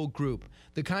Oxford Gold Group,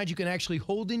 the kind you can actually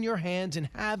hold in your hands and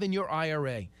have in your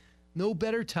IRA. No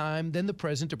better time than the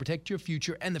present to protect your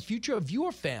future and the future of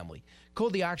your family. Call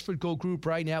the Oxford Gold Group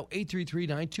right now,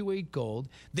 833-928-GOLD.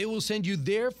 They will send you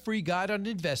their free guide on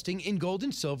investing in gold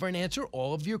and silver and answer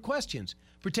all of your questions.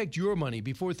 Protect your money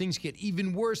before things get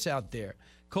even worse out there.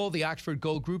 Call the Oxford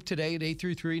Gold Group today at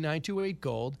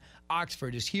 833-928-GOLD.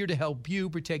 Oxford is here to help you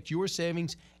protect your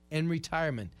savings and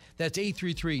retirement. That's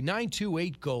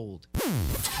 833-928-GOLD.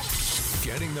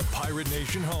 Getting the Pirate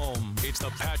Nation home. It's the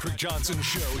Patrick Johnson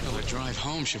Show. Well, the drive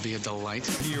home should be a delight.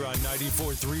 Here on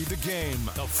 94.3 The Game,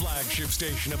 the flagship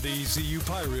station of the ECU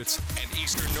Pirates and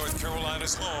Eastern North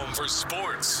Carolina's home for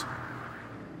sports.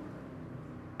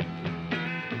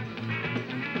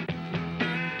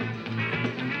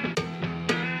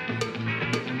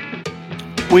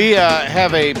 We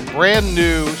have a brand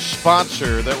new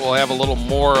sponsor that we'll have a little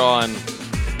more on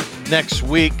next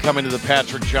week coming to the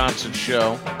Patrick Johnson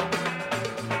Show.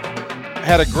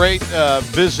 Had a great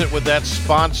visit with that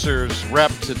sponsor's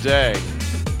rep today.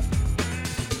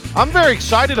 I'm very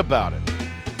excited about it,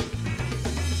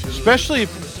 especially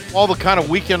all the kind of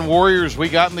weekend warriors we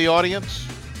got in the audience.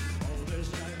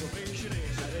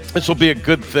 This will be a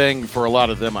good thing for a lot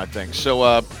of them, I think.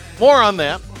 So more on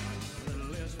that.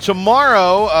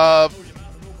 Tomorrow, I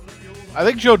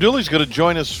think Joe Dooley's going to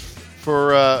join us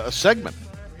for a segment.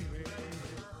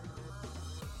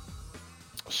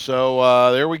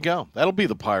 So there we go. That'll be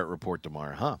the Pirate Report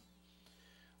tomorrow, huh?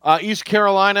 East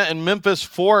Carolina and Memphis,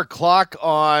 4 o'clock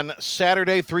on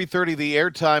Saturday, 3:30 the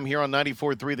airtime here on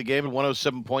 94.3 The Game and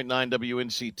 107.9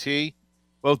 WNCT.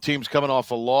 Both teams coming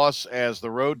off a loss as the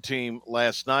road team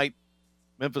last night.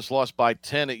 Memphis lost by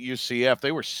 10 at UCF.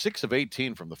 They were 6 of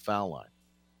 18 from the foul line.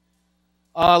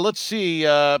 Let's see.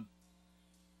 Philip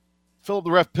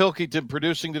the Ref Pilkington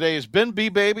producing today. Is Ben B.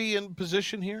 Baby in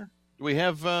position here? Do we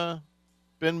have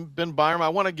Ben Byram? I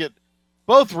want to get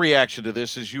both reaction to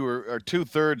this as you are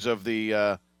 2/3 of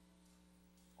the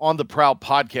On the Prowl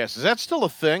podcast. Is that still a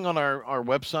thing on our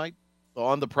website? The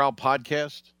On the Prowl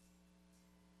podcast?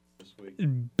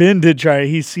 Ben did try.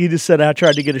 He just said I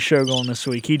tried to get a show going this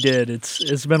week. He did.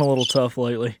 It's been a little tough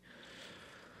lately.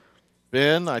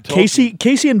 Ben, I told you.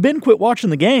 Casey and Ben quit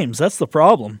watching the games. That's the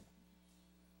problem.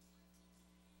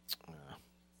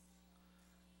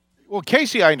 Well,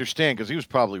 Casey, I understand because he was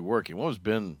probably working. What was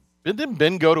Ben? Didn't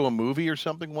Ben go to a movie or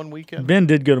something one weekend? Ben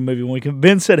did go to a movie one weekend.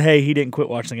 Ben said, hey, he didn't quit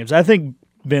watching the games. I think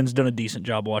Ben's done a decent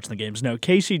job watching the games. No,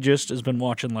 Casey just has been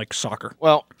watching, like, soccer.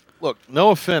 Well, look,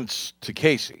 no offense to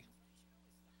Casey,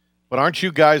 but aren't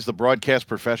you guys the broadcast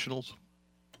professionals?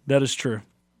 That is true.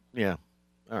 Yeah.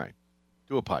 All right.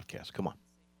 Do a podcast. Come on.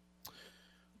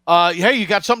 Hey, you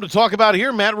got something to talk about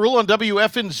here? Matt Rule on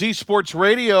WFNZ Sports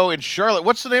Radio in Charlotte.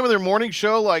 What's the name of their morning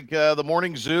show? Like the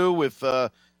Morning Zoo with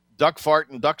Duck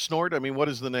Fart and Duck Snort? I mean, what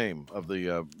is the name of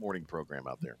the morning program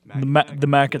out there? The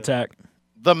Mac Attack.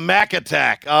 The Mac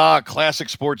Attack. Ah, classic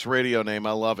sports radio name.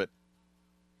 I love it.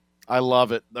 I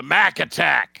love it. The Mac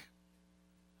Attack.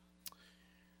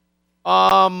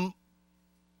 Matt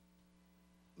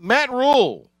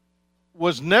Rule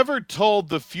was never told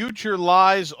the future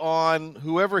lies on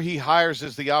whoever he hires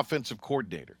as the offensive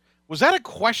coordinator. Was that a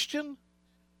question?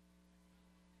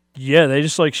 Yeah, they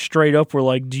just like straight up were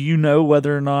like, do you know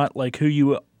whether or not like who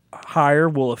you hire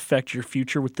will affect your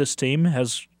future with this team?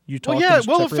 Has you talked to Mr.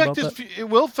 Tepper about that? It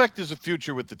will affect his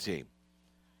future with the team.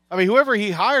 I mean, whoever he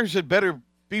hires had better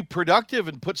be productive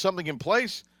and put something in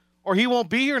place or he won't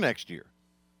be here next year.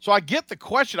 So I get the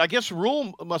question. I guess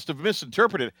Rule must have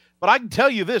misinterpreted it. But I can tell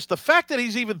you this. The fact that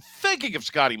he's even thinking of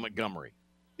Scotty Montgomery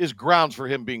is grounds for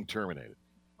him being terminated.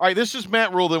 All right, this is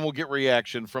Matt Rule. Then we'll get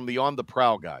reaction from the On the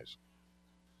Prowl guys.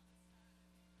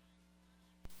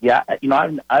 Yeah,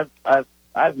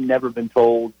 I've never been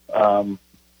told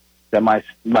that my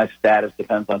status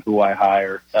depends on who I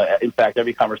hire. In fact,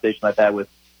 every conversation I've had with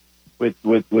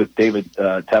David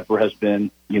Tepper has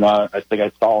been, I think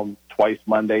I saw him twice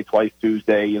Monday, twice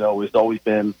Tuesday. It's always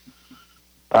been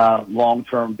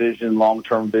long-term vision. Like,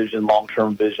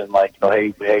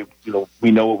 hey,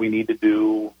 we know what we need to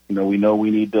do. We know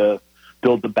we need to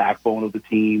build the backbone of the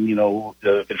team.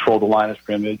 To control the line of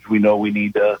scrimmage. We know we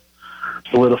need to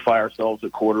solidify ourselves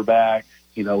at quarterback.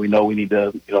 We know we need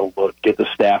to, get the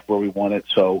staff where we want it.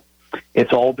 So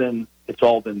it's all been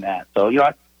that.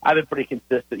 So, I've been pretty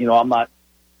consistent.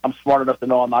 I'm smart enough to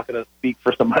know I'm not going to speak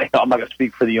for somebody. I'm not going to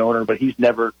speak for the owner, but he's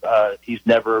never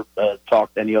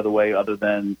talked any other way other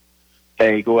than,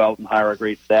 hey, go out and hire a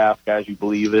great staff, guys you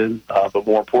believe in. But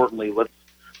more importantly, let's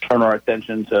turn our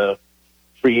attention to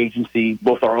free agency,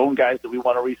 both our own guys that we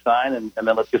want to re-sign, and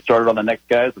then let's get started on the next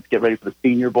guys. Let's get ready for the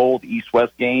Senior Bowl, the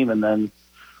East-West game, and then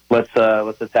let's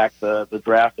attack the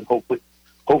draft. And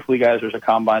hopefully, guys, there's a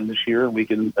combine this year, and we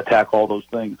can attack all those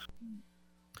things.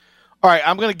 All right,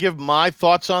 I'm going to give my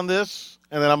thoughts on this,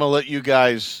 and then I'm going to let you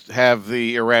guys have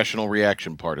the irrational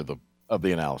reaction part of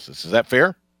the analysis. Is that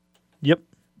fair? Yep.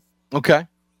 Okay.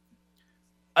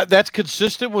 That's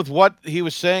consistent with what he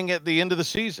was saying at the end of the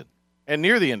season and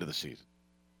near the end of the season.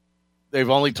 They've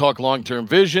only talked long-term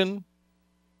vision.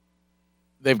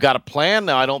 They've got a plan.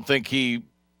 Now, I don't think he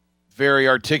very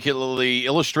articulately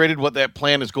illustrated what that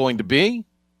plan is going to be,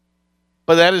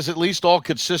 but that is at least all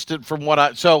consistent from what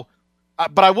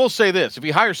but I will say this. If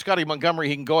he hires Scotty Montgomery,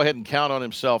 he can go ahead and count on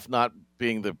himself not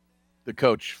being the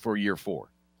coach for year 4.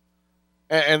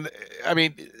 And I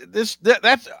mean, that's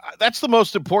the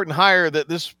most important hire that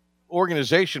this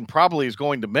organization probably is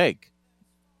going to make.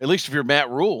 At least if you're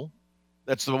Matt Rule,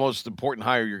 that's the most important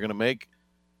hire you're going to make,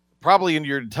 probably in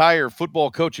your entire football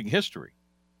coaching history.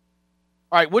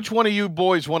 All right, which one of you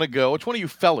boys want to go? Which one of you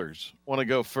fellers want to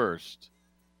go first?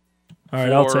 All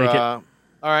right, I'll take it.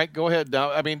 All right, go ahead.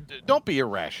 Now, I mean, don't be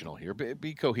irrational here.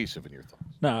 Be cohesive in your thoughts.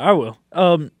 No, I will.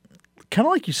 Kind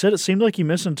of like you said, it seemed like he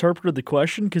misinterpreted the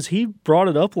question because he brought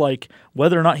it up like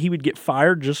whether or not he would get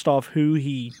fired just off who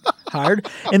he hired.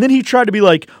 And then he tried to be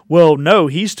like, well, no,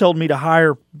 he's told me to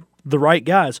hire the right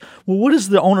guys. Well, what is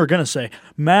the owner going to say?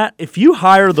 Matt, if you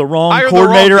hire the wrong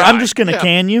coordinator, I'm just going to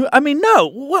can you. I mean, no.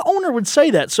 What owner would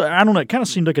say that? So I don't know. It kind of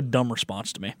seemed like a dumb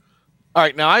response to me. All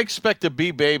right, now I expect a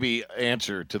B-baby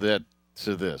answer to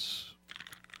this.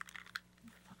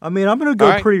 I mean, I'm going to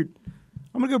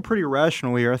go pretty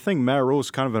rational here. I think Matt Rule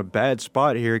is kind of in a bad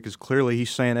spot here because clearly he's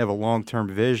saying they have a long-term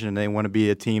vision and they want to be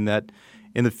a team that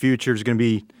in the future is going to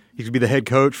be he's going to be the head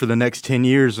coach for the next 10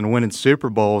 years and winning Super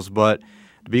Bowls. But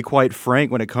to be quite frank,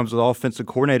 when it comes to the offensive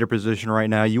coordinator position right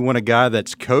now, you want a guy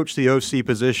that's coached the OC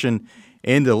position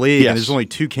in the league. Yes. And there's only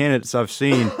 2 candidates I've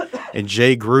seen, and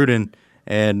Jay Gruden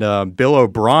and Bill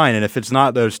O'Brien. And if it's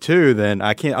not those 2, then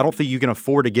I don't think you can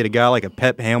afford to get a guy like a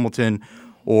Pep Hamilton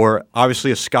or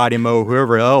obviously a Scotty Moe,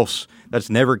 whoever else that's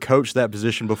never coached that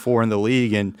position before in the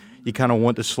league, and you kind of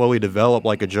want to slowly develop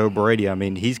like a Joe Brady. I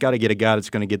mean, he's got to get a guy that's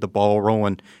going to get the ball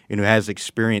rolling and who has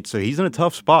experience. So he's in a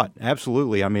tough spot,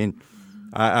 absolutely. I mean,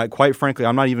 I quite frankly,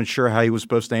 I'm not even sure how he was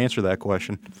supposed to answer that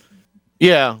question.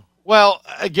 Yeah. Well,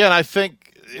 again, I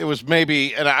think it was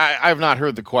maybe, and I've not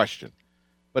heard the question,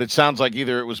 but it sounds like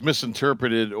either it was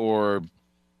misinterpreted or,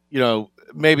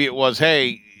 maybe it was,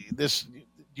 hey,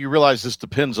 you realize this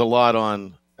depends a lot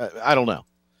on, I don't know.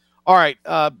 All right.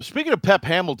 Speaking of Pep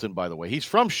Hamilton, by the way, he's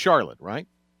from Charlotte, right?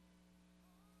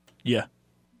 Yeah.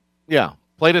 Yeah.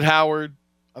 Played at Howard.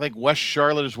 I think West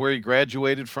Charlotte is where he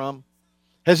graduated from.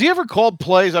 Has he ever called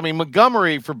plays? I mean,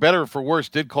 Montgomery, for better or for worse,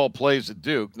 did call plays at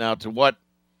Duke. Now, to what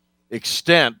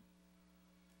extent?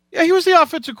 Yeah, he was the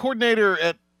offensive coordinator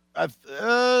at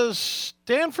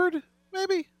Stanford,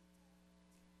 maybe?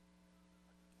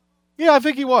 Yeah, I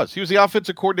think he was. He was the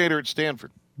offensive coordinator at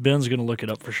Stanford. Ben's going to look it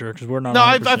up for sure because we're not. No,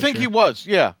 I think he was.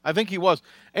 Yeah, I think he was.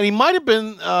 And he might have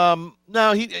been.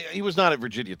 No, he was not at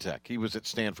Virginia Tech. He was at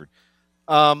Stanford.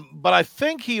 But I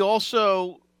think he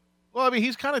also. Well, I mean,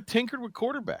 he's kind of tinkered with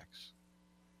quarterbacks.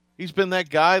 He's been that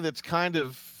guy that's kind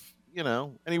of,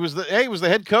 and he was the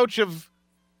head coach of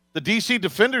the DC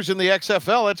Defenders in the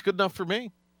XFL. That's good enough for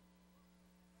me.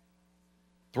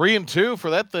 3-2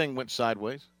 for that thing went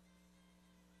sideways.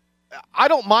 I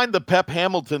don't mind the Pep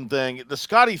Hamilton thing. The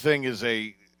Scotty thing is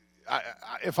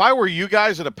if I were you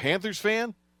guys and a Panthers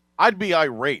fan, I'd be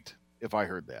irate if I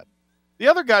heard that. The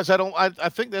other guys, I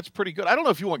think that's pretty good. I don't know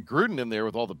if you want Gruden in there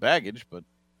with all the baggage, but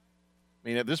I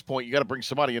mean, at this point, you got to bring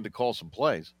somebody in to call some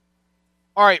plays.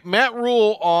 All right, Matt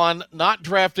Rule on not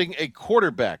drafting a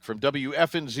quarterback from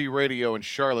WFNZ Radio in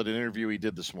Charlotte, an interview he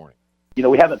did this morning.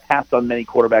 we haven't passed on many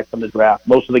quarterbacks in the draft.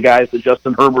 Most of the guys, the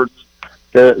Justin Herberts,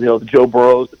 the Joe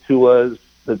Burrows, the Tuas,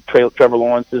 the Trevor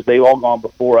Lawrences, they've all gone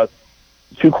before us.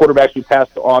 The 2 quarterbacks we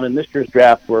passed on in this year's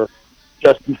draft were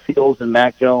Justin Fields and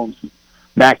Mac Jones.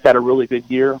 Mac's had a really good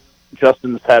year.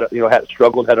 Justin's had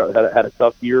struggled, had a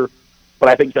tough year, but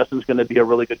I think Justin's going to be a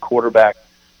really good quarterback.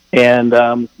 And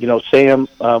Sam,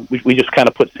 we just kind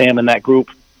of put Sam in that group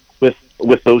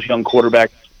with those young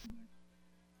quarterbacks.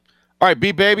 All right,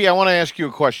 B-Baby, I want to ask you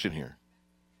a question here.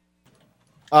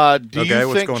 Do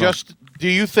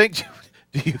you think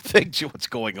what's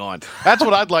going on? That's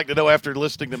what I'd like to know after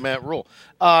listening to Matt Rule.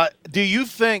 Do you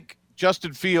think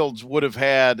Justin Fields would have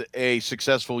had a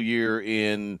successful year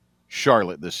in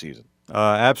Charlotte this season?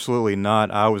 Absolutely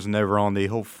not. I was never on the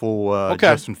full okay.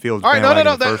 Justin Fields bandwagon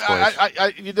in the first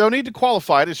place. You don't need to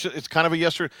qualify it. It's kind of a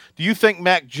yes or. Do you think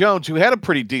Mac Jones, who had a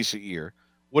pretty decent year,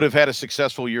 would have had a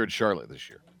successful year in Charlotte this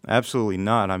year? Absolutely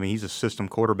not. I mean, he's a system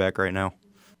quarterback right now.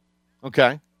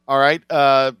 Okay. All right.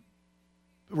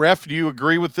 Ref, do you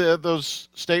agree with those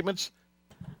statements?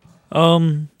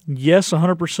 Yes,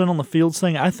 100% on the Fields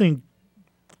thing. I think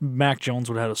Mac Jones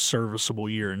would have had a serviceable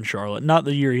year in Charlotte. Not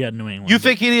the year he had in New England. You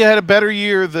think he had a better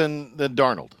year than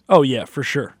Darnold? Oh, yeah, for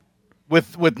sure.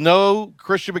 With no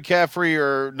Christian McCaffrey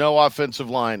or no offensive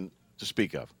line to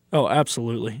speak of? Oh,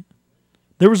 absolutely.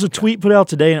 There was a tweet put out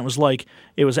today, and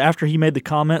it was after he made the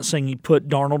comment saying he put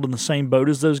Darnold in the same boat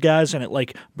as those guys, and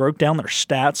it broke down their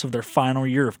stats of their final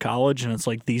year of college, and it's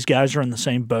these guys are in the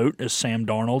same boat as Sam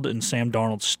Darnold, and Sam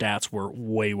Darnold's stats were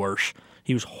way worse.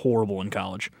 He was horrible in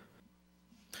college.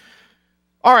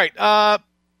 All right,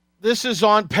 this is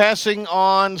on passing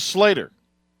on Slater.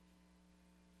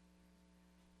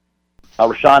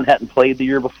 Rashawn hadn't played the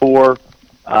year before.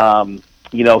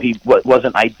 He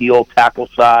wasn't ideal tackle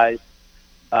size.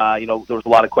 There was a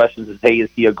lot of questions as, hey, is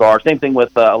he a guard? Same thing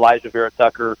with Elijah Vera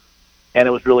Tucker. And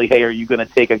it was really, hey, are you going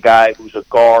to take a guy who's a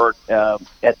guard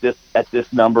at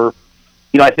this number?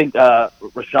 I think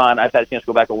Rashawn, I've had a chance to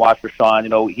go back and watch Rashawn.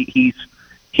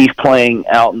 He's playing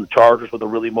out in the Chargers with a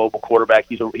really mobile quarterback.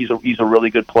 He's a really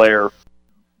good player.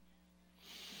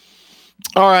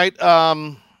 All right.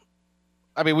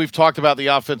 We've talked about the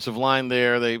offensive line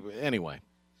there.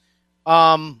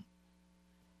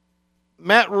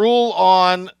 Matt Rule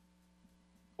on.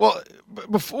 Well,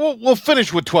 before we'll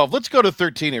finish with 12. Let's go to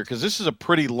 13 here because this is a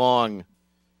pretty long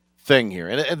thing here,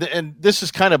 and this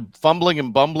is kind of fumbling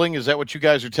and bumbling. Is that what you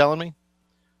guys are telling me?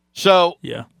 So,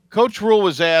 yeah. Coach Rule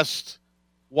was asked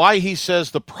why he says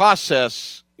the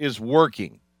process is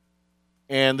working,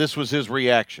 and this was his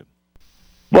reaction.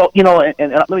 Well,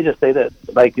 and let me just say this: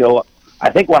 I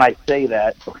think when I say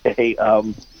that, okay,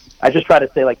 I just try to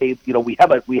say hey, we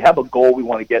have a goal we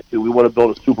want to get to. We want to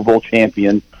build a Super Bowl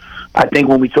champion. I think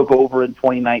when we took over in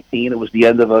 2019, it was the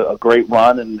end of a great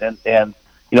run, and it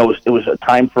was a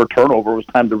time for a turnover. It was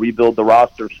time to rebuild the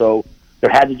roster. So there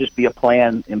had to just be a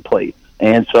plan in place.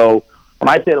 And so when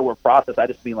I say the word process, I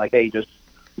just mean hey, just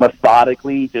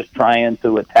methodically, just trying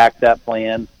to attack that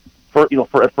plan.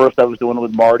 At first I was doing it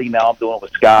with Marty. Now I'm doing it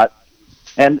with Scott.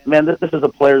 And man, this is a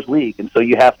players' league, and so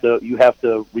you have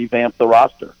to revamp the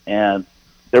roster. And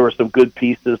there were some good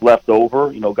pieces left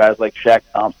over. Guys like Shaq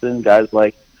Thompson, guys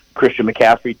like Christian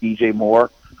McCaffrey, DJ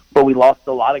Moore. But we lost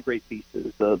a lot of great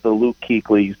pieces: the Luke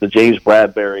Kuechlys, the James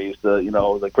Bradburys,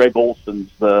 the Greg Olsons,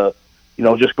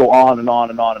 just go on and on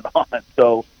and on and on.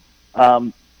 So,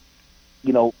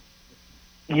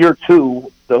 year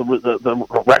 2,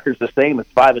 the record's the same.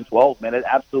 It's 5-12. Man, it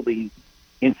absolutely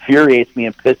infuriates me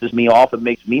and pisses me off and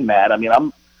makes me mad. I'm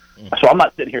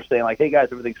not sitting here saying hey guys,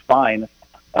 everything's fine.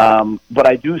 But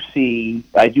I do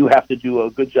have to do a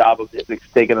good job of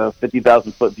taking a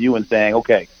 50,000-foot view and saying,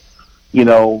 okay,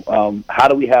 how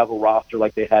do we have a roster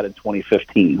like they had in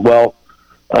 2015? Well,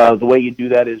 the way you do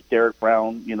that is Derek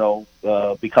Brown,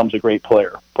 becomes a great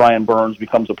player. Brian Burns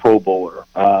becomes a Pro Bowler.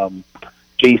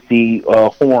 J.C.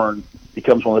 Horn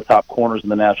becomes one of the top corners in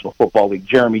the National Football League.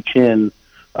 Jeremy Chin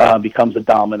becomes a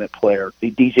dominant player.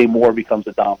 DJ Moore becomes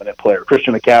a dominant player.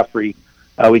 Christian McCaffrey,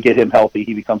 we get him healthy,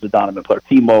 he becomes a dominant player.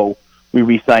 Timo, we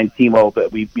re-signed Timo,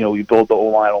 but we build the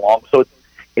O-line along. So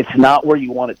it's not where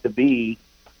you want it to be,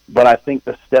 but I think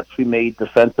the steps we made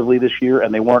defensively this year,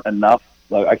 and they weren't enough.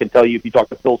 I can tell you, if you talk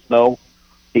to Phil Snow,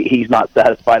 he's not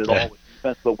satisfied at all with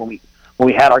defense. But when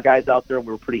we had our guys out there,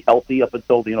 we were pretty healthy up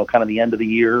until kind of the end of the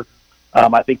year.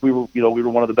 I think we were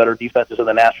one of the better defenses in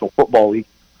the National Football League.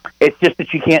 It's just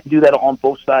that you can't do that on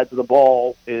both sides of the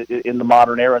ball in the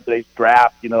modern era in today's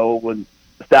draft. When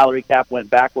the salary cap went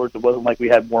backwards, it wasn't like we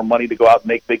had more money to go out and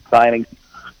make big signings.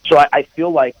 So I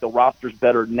feel like the roster's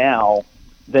better now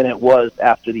than it was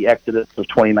after the exodus of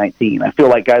 2019. I feel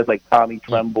like guys like Tommy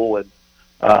Tremble and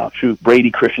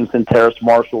Brady Christensen, Terrace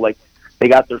Marshall. Like, they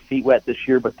got their feet wet this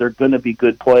year, but they're going to be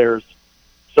good players.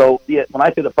 So, yeah, when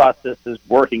I say the process is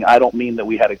working, I don't mean that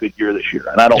we had a good year this year,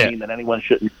 and I don't mean that anyone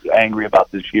shouldn't be angry about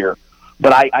this year.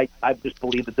 But I just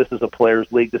believe that this is a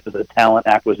players' league. This is a talent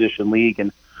acquisition league,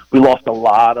 and we lost a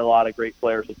lot of great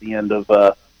players at the end of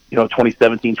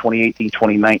 2017, 2018,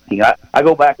 2019. I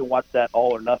go back and watch that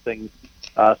All or Nothing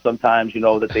sometimes.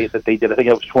 That they did. I think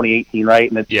it was 2018, right?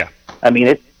 And I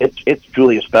mean, it's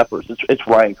Julius Peppers, it's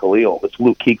Ryan Khalil, it's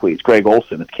Luke Kuechly, it's Greg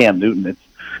Olsen, it's Cam Newton.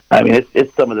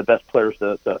 It's some of the best players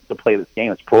to play this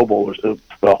game. It's Pro Bowlers,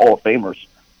 Hall of Famers.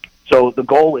 So the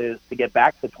goal is to get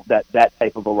back to that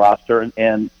type of a roster,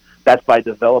 and that's by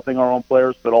developing our own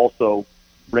players, but also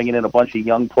bringing in a bunch of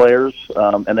young players,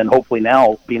 and then hopefully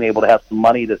now being able to have some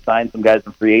money to sign some guys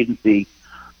in free agency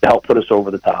to help put us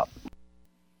over the top.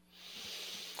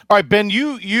 All right, Ben,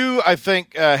 you I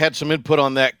think had some input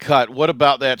on that cut. What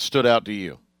about that stood out to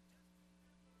you?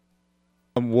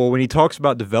 Well, when he talks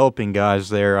about developing guys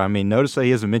there, I mean, notice that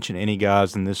he hasn't mentioned any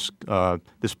guys in this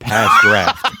past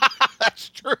draft. That's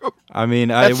true. I mean,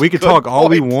 we could talk all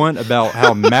we want about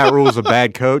how Matt Rhule is a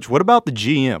bad coach. What about the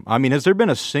GM? I mean, has there been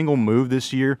a single move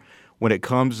this year when it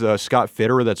comes to Scott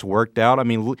Fitterer that's worked out? I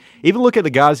mean, even look at the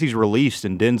guys he's released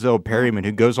in Denzel Perryman,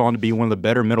 who goes on to be one of the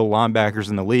better middle linebackers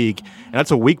in the league. And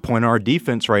that's a weak point in our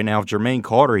defense right now. With Jermaine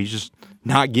Carter, he's just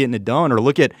not getting it done. Or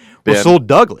look at Rasul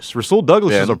Douglas. Rasul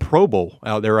Douglas is a Pro Bowl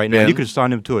out there right now. You could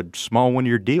sign him to a small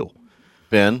one-year deal.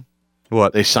 Ben,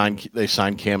 what they signed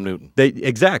Cam Newton.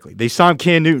 They signed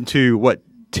Cam Newton to what,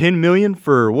 $10 million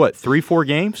for what, 3-4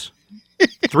 games?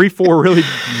 3-4 really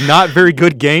not very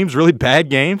good games, really bad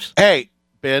games. Hey,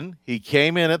 Ben, he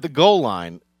came in at the goal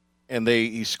line, and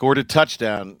he scored a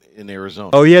touchdown in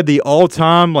Arizona. Oh, yeah, the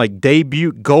all-time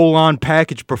debut goal line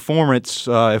package performance.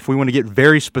 If we want to get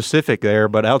very specific there,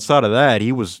 but outside of that,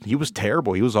 he was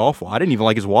terrible. He was awful. I didn't even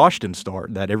like his Washington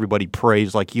start that everybody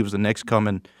praised like he was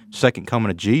the second coming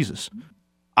of Jesus.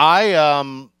 I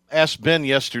asked Ben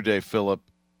yesterday, Philip,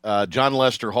 John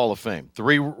Lester Hall of Fame,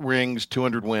 3 rings,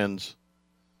 200 wins.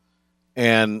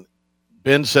 And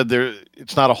Ben said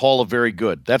it's not a Hall of Very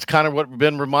Good. That's kind of what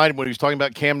Ben reminded when he was talking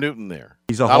about Cam Newton there.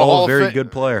 He's a Hall of Very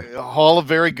Good player. A Hall of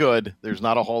Very Good. There's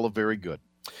not a Hall of Very Good.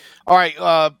 All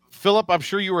right, Philip, I'm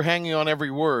sure you were hanging on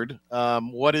every word.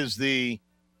 What is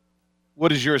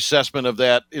your assessment of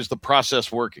that? Is the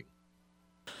process working?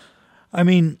 I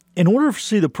mean, in order to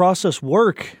see the process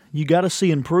work, you got to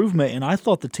see improvement, and I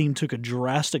thought the team took a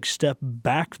drastic step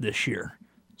back this year.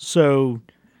 So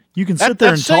you can sit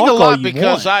there and talk all you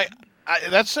want.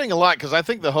 That's saying a lot because I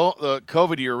think the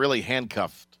COVID year really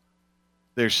handcuffed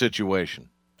their situation.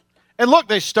 And look,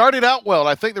 they started out well.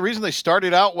 I think the reason they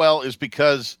started out well is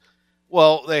because,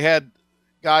 they had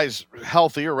guys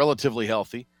healthy or relatively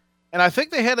healthy, and I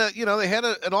think they had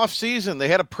an off season. They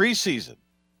had a preseason.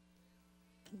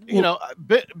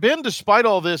 Ben, despite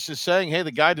all this, is saying, "Hey,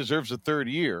 the guy deserves a third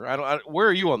year." Where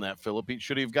are you on that, Philip?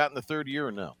 Should he have gotten the third year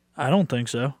or no? I don't think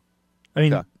so. I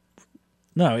mean,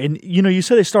 no. And you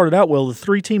said they started out well. The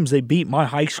 3 teams they beat, my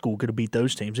high school could have beat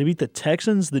those teams. They beat the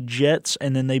Texans, the Jets,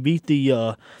 and then they beat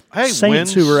the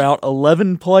Saints, who were out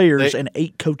 11 players and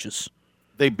 8 coaches.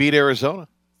 They beat Arizona.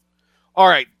 All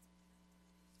right.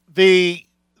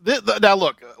 Now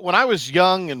look, when I was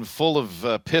young and full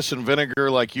of piss and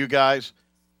vinegar like you guys,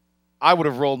 I would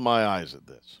have rolled my eyes at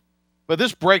this. But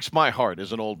this breaks my heart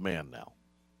as an old man now.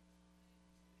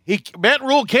 Matt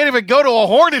Rhule can't even go to a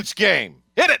Hornets game.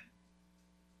 Hit it.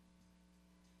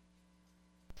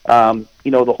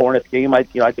 The Hornets game, I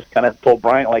just kind of told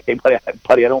Bryant, hey, buddy,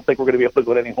 I don't think we're going to be able to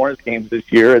go to any Hornets games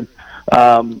this year. And,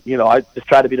 I just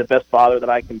try to be the best father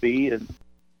that I can be. And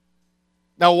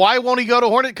now, why won't he go to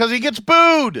Hornets? Because he gets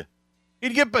booed.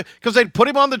 Because they'd put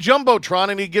him on the Jumbotron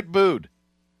and he'd get booed.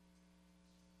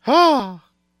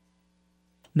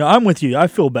 No, I'm with you. I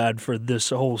feel bad for this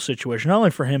whole situation, not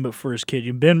only for him but for his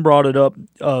kid. Ben brought it up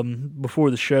before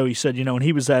the show. He said, when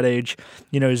he was that age,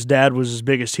 his dad was his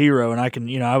biggest hero, and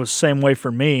I was the same way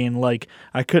for me. And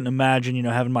I couldn't imagine,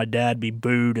 having my dad be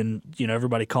booed and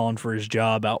everybody calling for his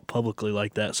job out publicly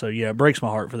like that. So yeah, it breaks my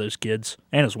heart for those kids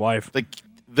and his wife.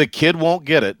 The kid won't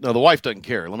get it. No, the wife doesn't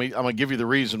care. I'm gonna give you the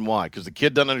reason why, because the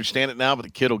kid doesn't understand it now, but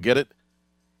the kid will get it.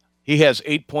 He has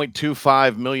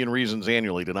 8.25 million reasons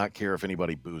annually to not care if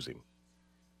anybody boos him.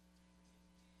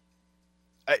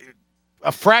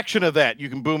 A fraction of that, you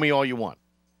can boo me all you want.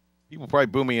 People probably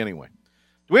boo me anyway.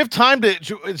 Do we have time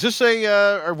to? Is this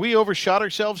are we overshot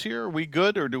ourselves here? Are we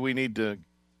good, or do we need to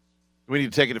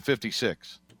take it to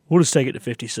 56? We'll just take it to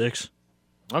 56.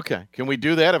 Okay. Can we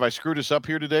do that? Have I screwed us up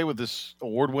here today with this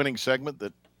award-winning segment?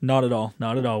 Not at all.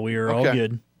 We are all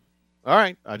good. All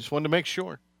right. I just wanted to make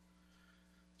sure.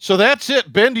 So that's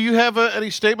it. Ben, do you have any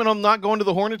statement on not going to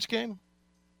the Hornets game?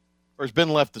 Or has Ben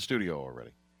left the studio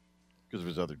already because of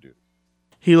his other duty?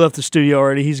 He left the studio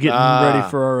already. He's getting ready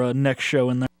for our next show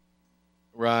in there.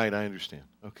 Right, I understand.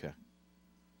 Okay.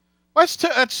 Well,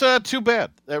 that's too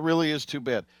bad. That really is too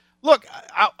bad. Look,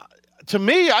 to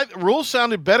me, Rule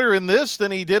sounded better in this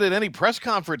than he did at any press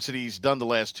conference that he's done the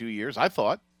last 2 years, I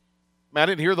thought. I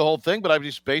didn't hear the whole thing, but I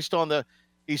just based on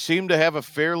he seemed to have a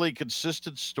fairly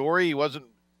consistent story. He wasn't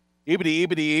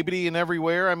ebity and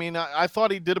everywhere. I mean, I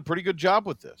thought he did a pretty good job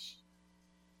with this.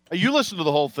 You listened to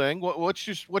the whole thing.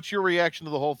 What's your reaction to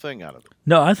the whole thing out of it?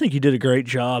 No, I think he did a great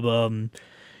job.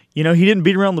 He didn't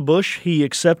beat around the bush. He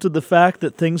accepted the fact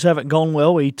that things haven't gone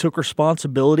well. He took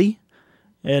responsibility,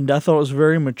 and I thought it was a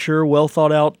very mature, well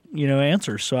thought out,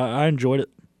 answers. So I enjoyed it.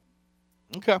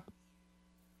 Okay.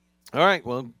 All right.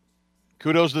 Well,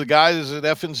 kudos to the guys at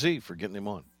F&Z for getting him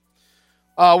on.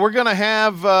 We're going to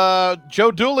have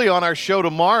Joe Dooley on our show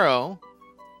tomorrow.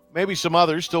 Maybe some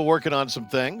others still working on some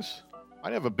things.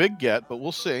 Might have a big get, but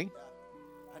we'll see.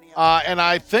 And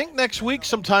I think next week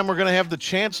sometime we're going to have the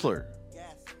Chancellor.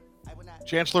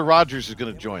 Chancellor Rogers is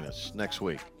going to join us next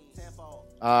week.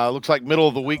 Looks like middle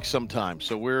of the week sometime.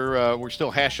 So we're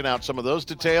still hashing out some of those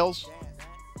details.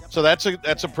 So that's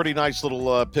a pretty nice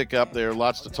little pickup there.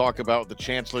 Lots to talk about with the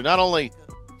Chancellor, not only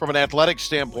from an athletic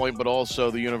standpoint, but also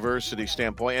the university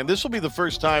standpoint. And this will be the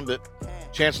first time that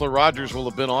Chancellor Rogers will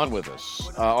have been on with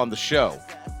us on the show.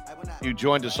 He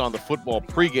joined us on the football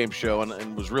pregame show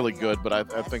and was really good, but I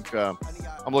think I'm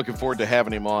looking forward to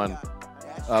having him on.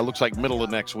 Looks like middle of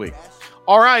next week.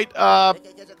 All right,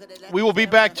 we will be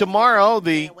back tomorrow,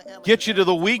 the Get You to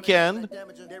the Weekend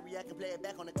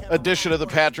edition of the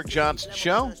Patrick Johnson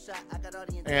Show.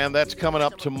 And that's coming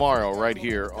up tomorrow right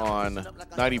here on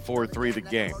 94.3 The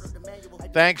Game.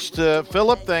 Thanks to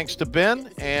Philip, thanks to Ben,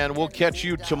 and we'll catch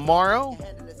you tomorrow.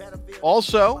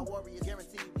 Also,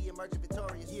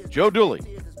 Joe Dooley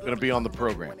is going to be on the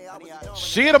program.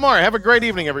 See you tomorrow. Have a great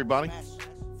evening, everybody.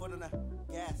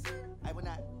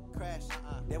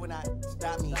 They will not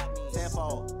stop me.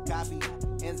 Tenfold, copy,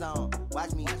 end zone.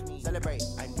 Watch me celebrate.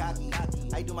 I'm cocky.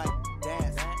 I do my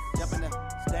dance. Jump in the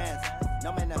stands.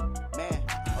 No man, man.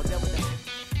 Oh, there with the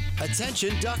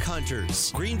Attention duck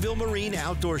hunters. Greenville Marine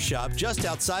Outdoor Shop just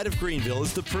outside of Greenville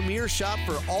is the premier shop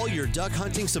for all your duck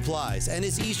hunting supplies and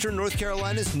is Eastern North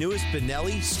Carolina's newest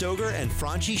Benelli, Stoeger, and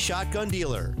Franchi shotgun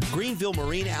dealer. Greenville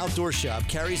Marine Outdoor Shop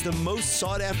carries the most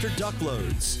sought-after duck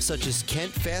loads, such as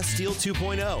Kent Fast Steel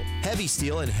 2.0, Heavy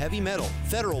Steel and Heavy Metal,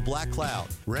 Federal Black Cloud,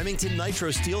 Remington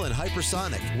Nitro Steel and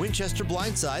Hypersonic, Winchester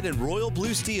Blindside and Royal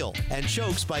Blue Steel, and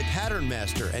chokes by Pattern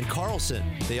Master and Carlson.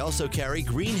 They also carry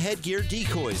green headgear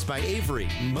decoys by Avery,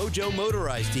 Mojo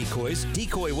motorized decoys,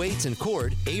 decoy weights and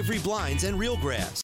cord, Avery blinds, and Real Grass.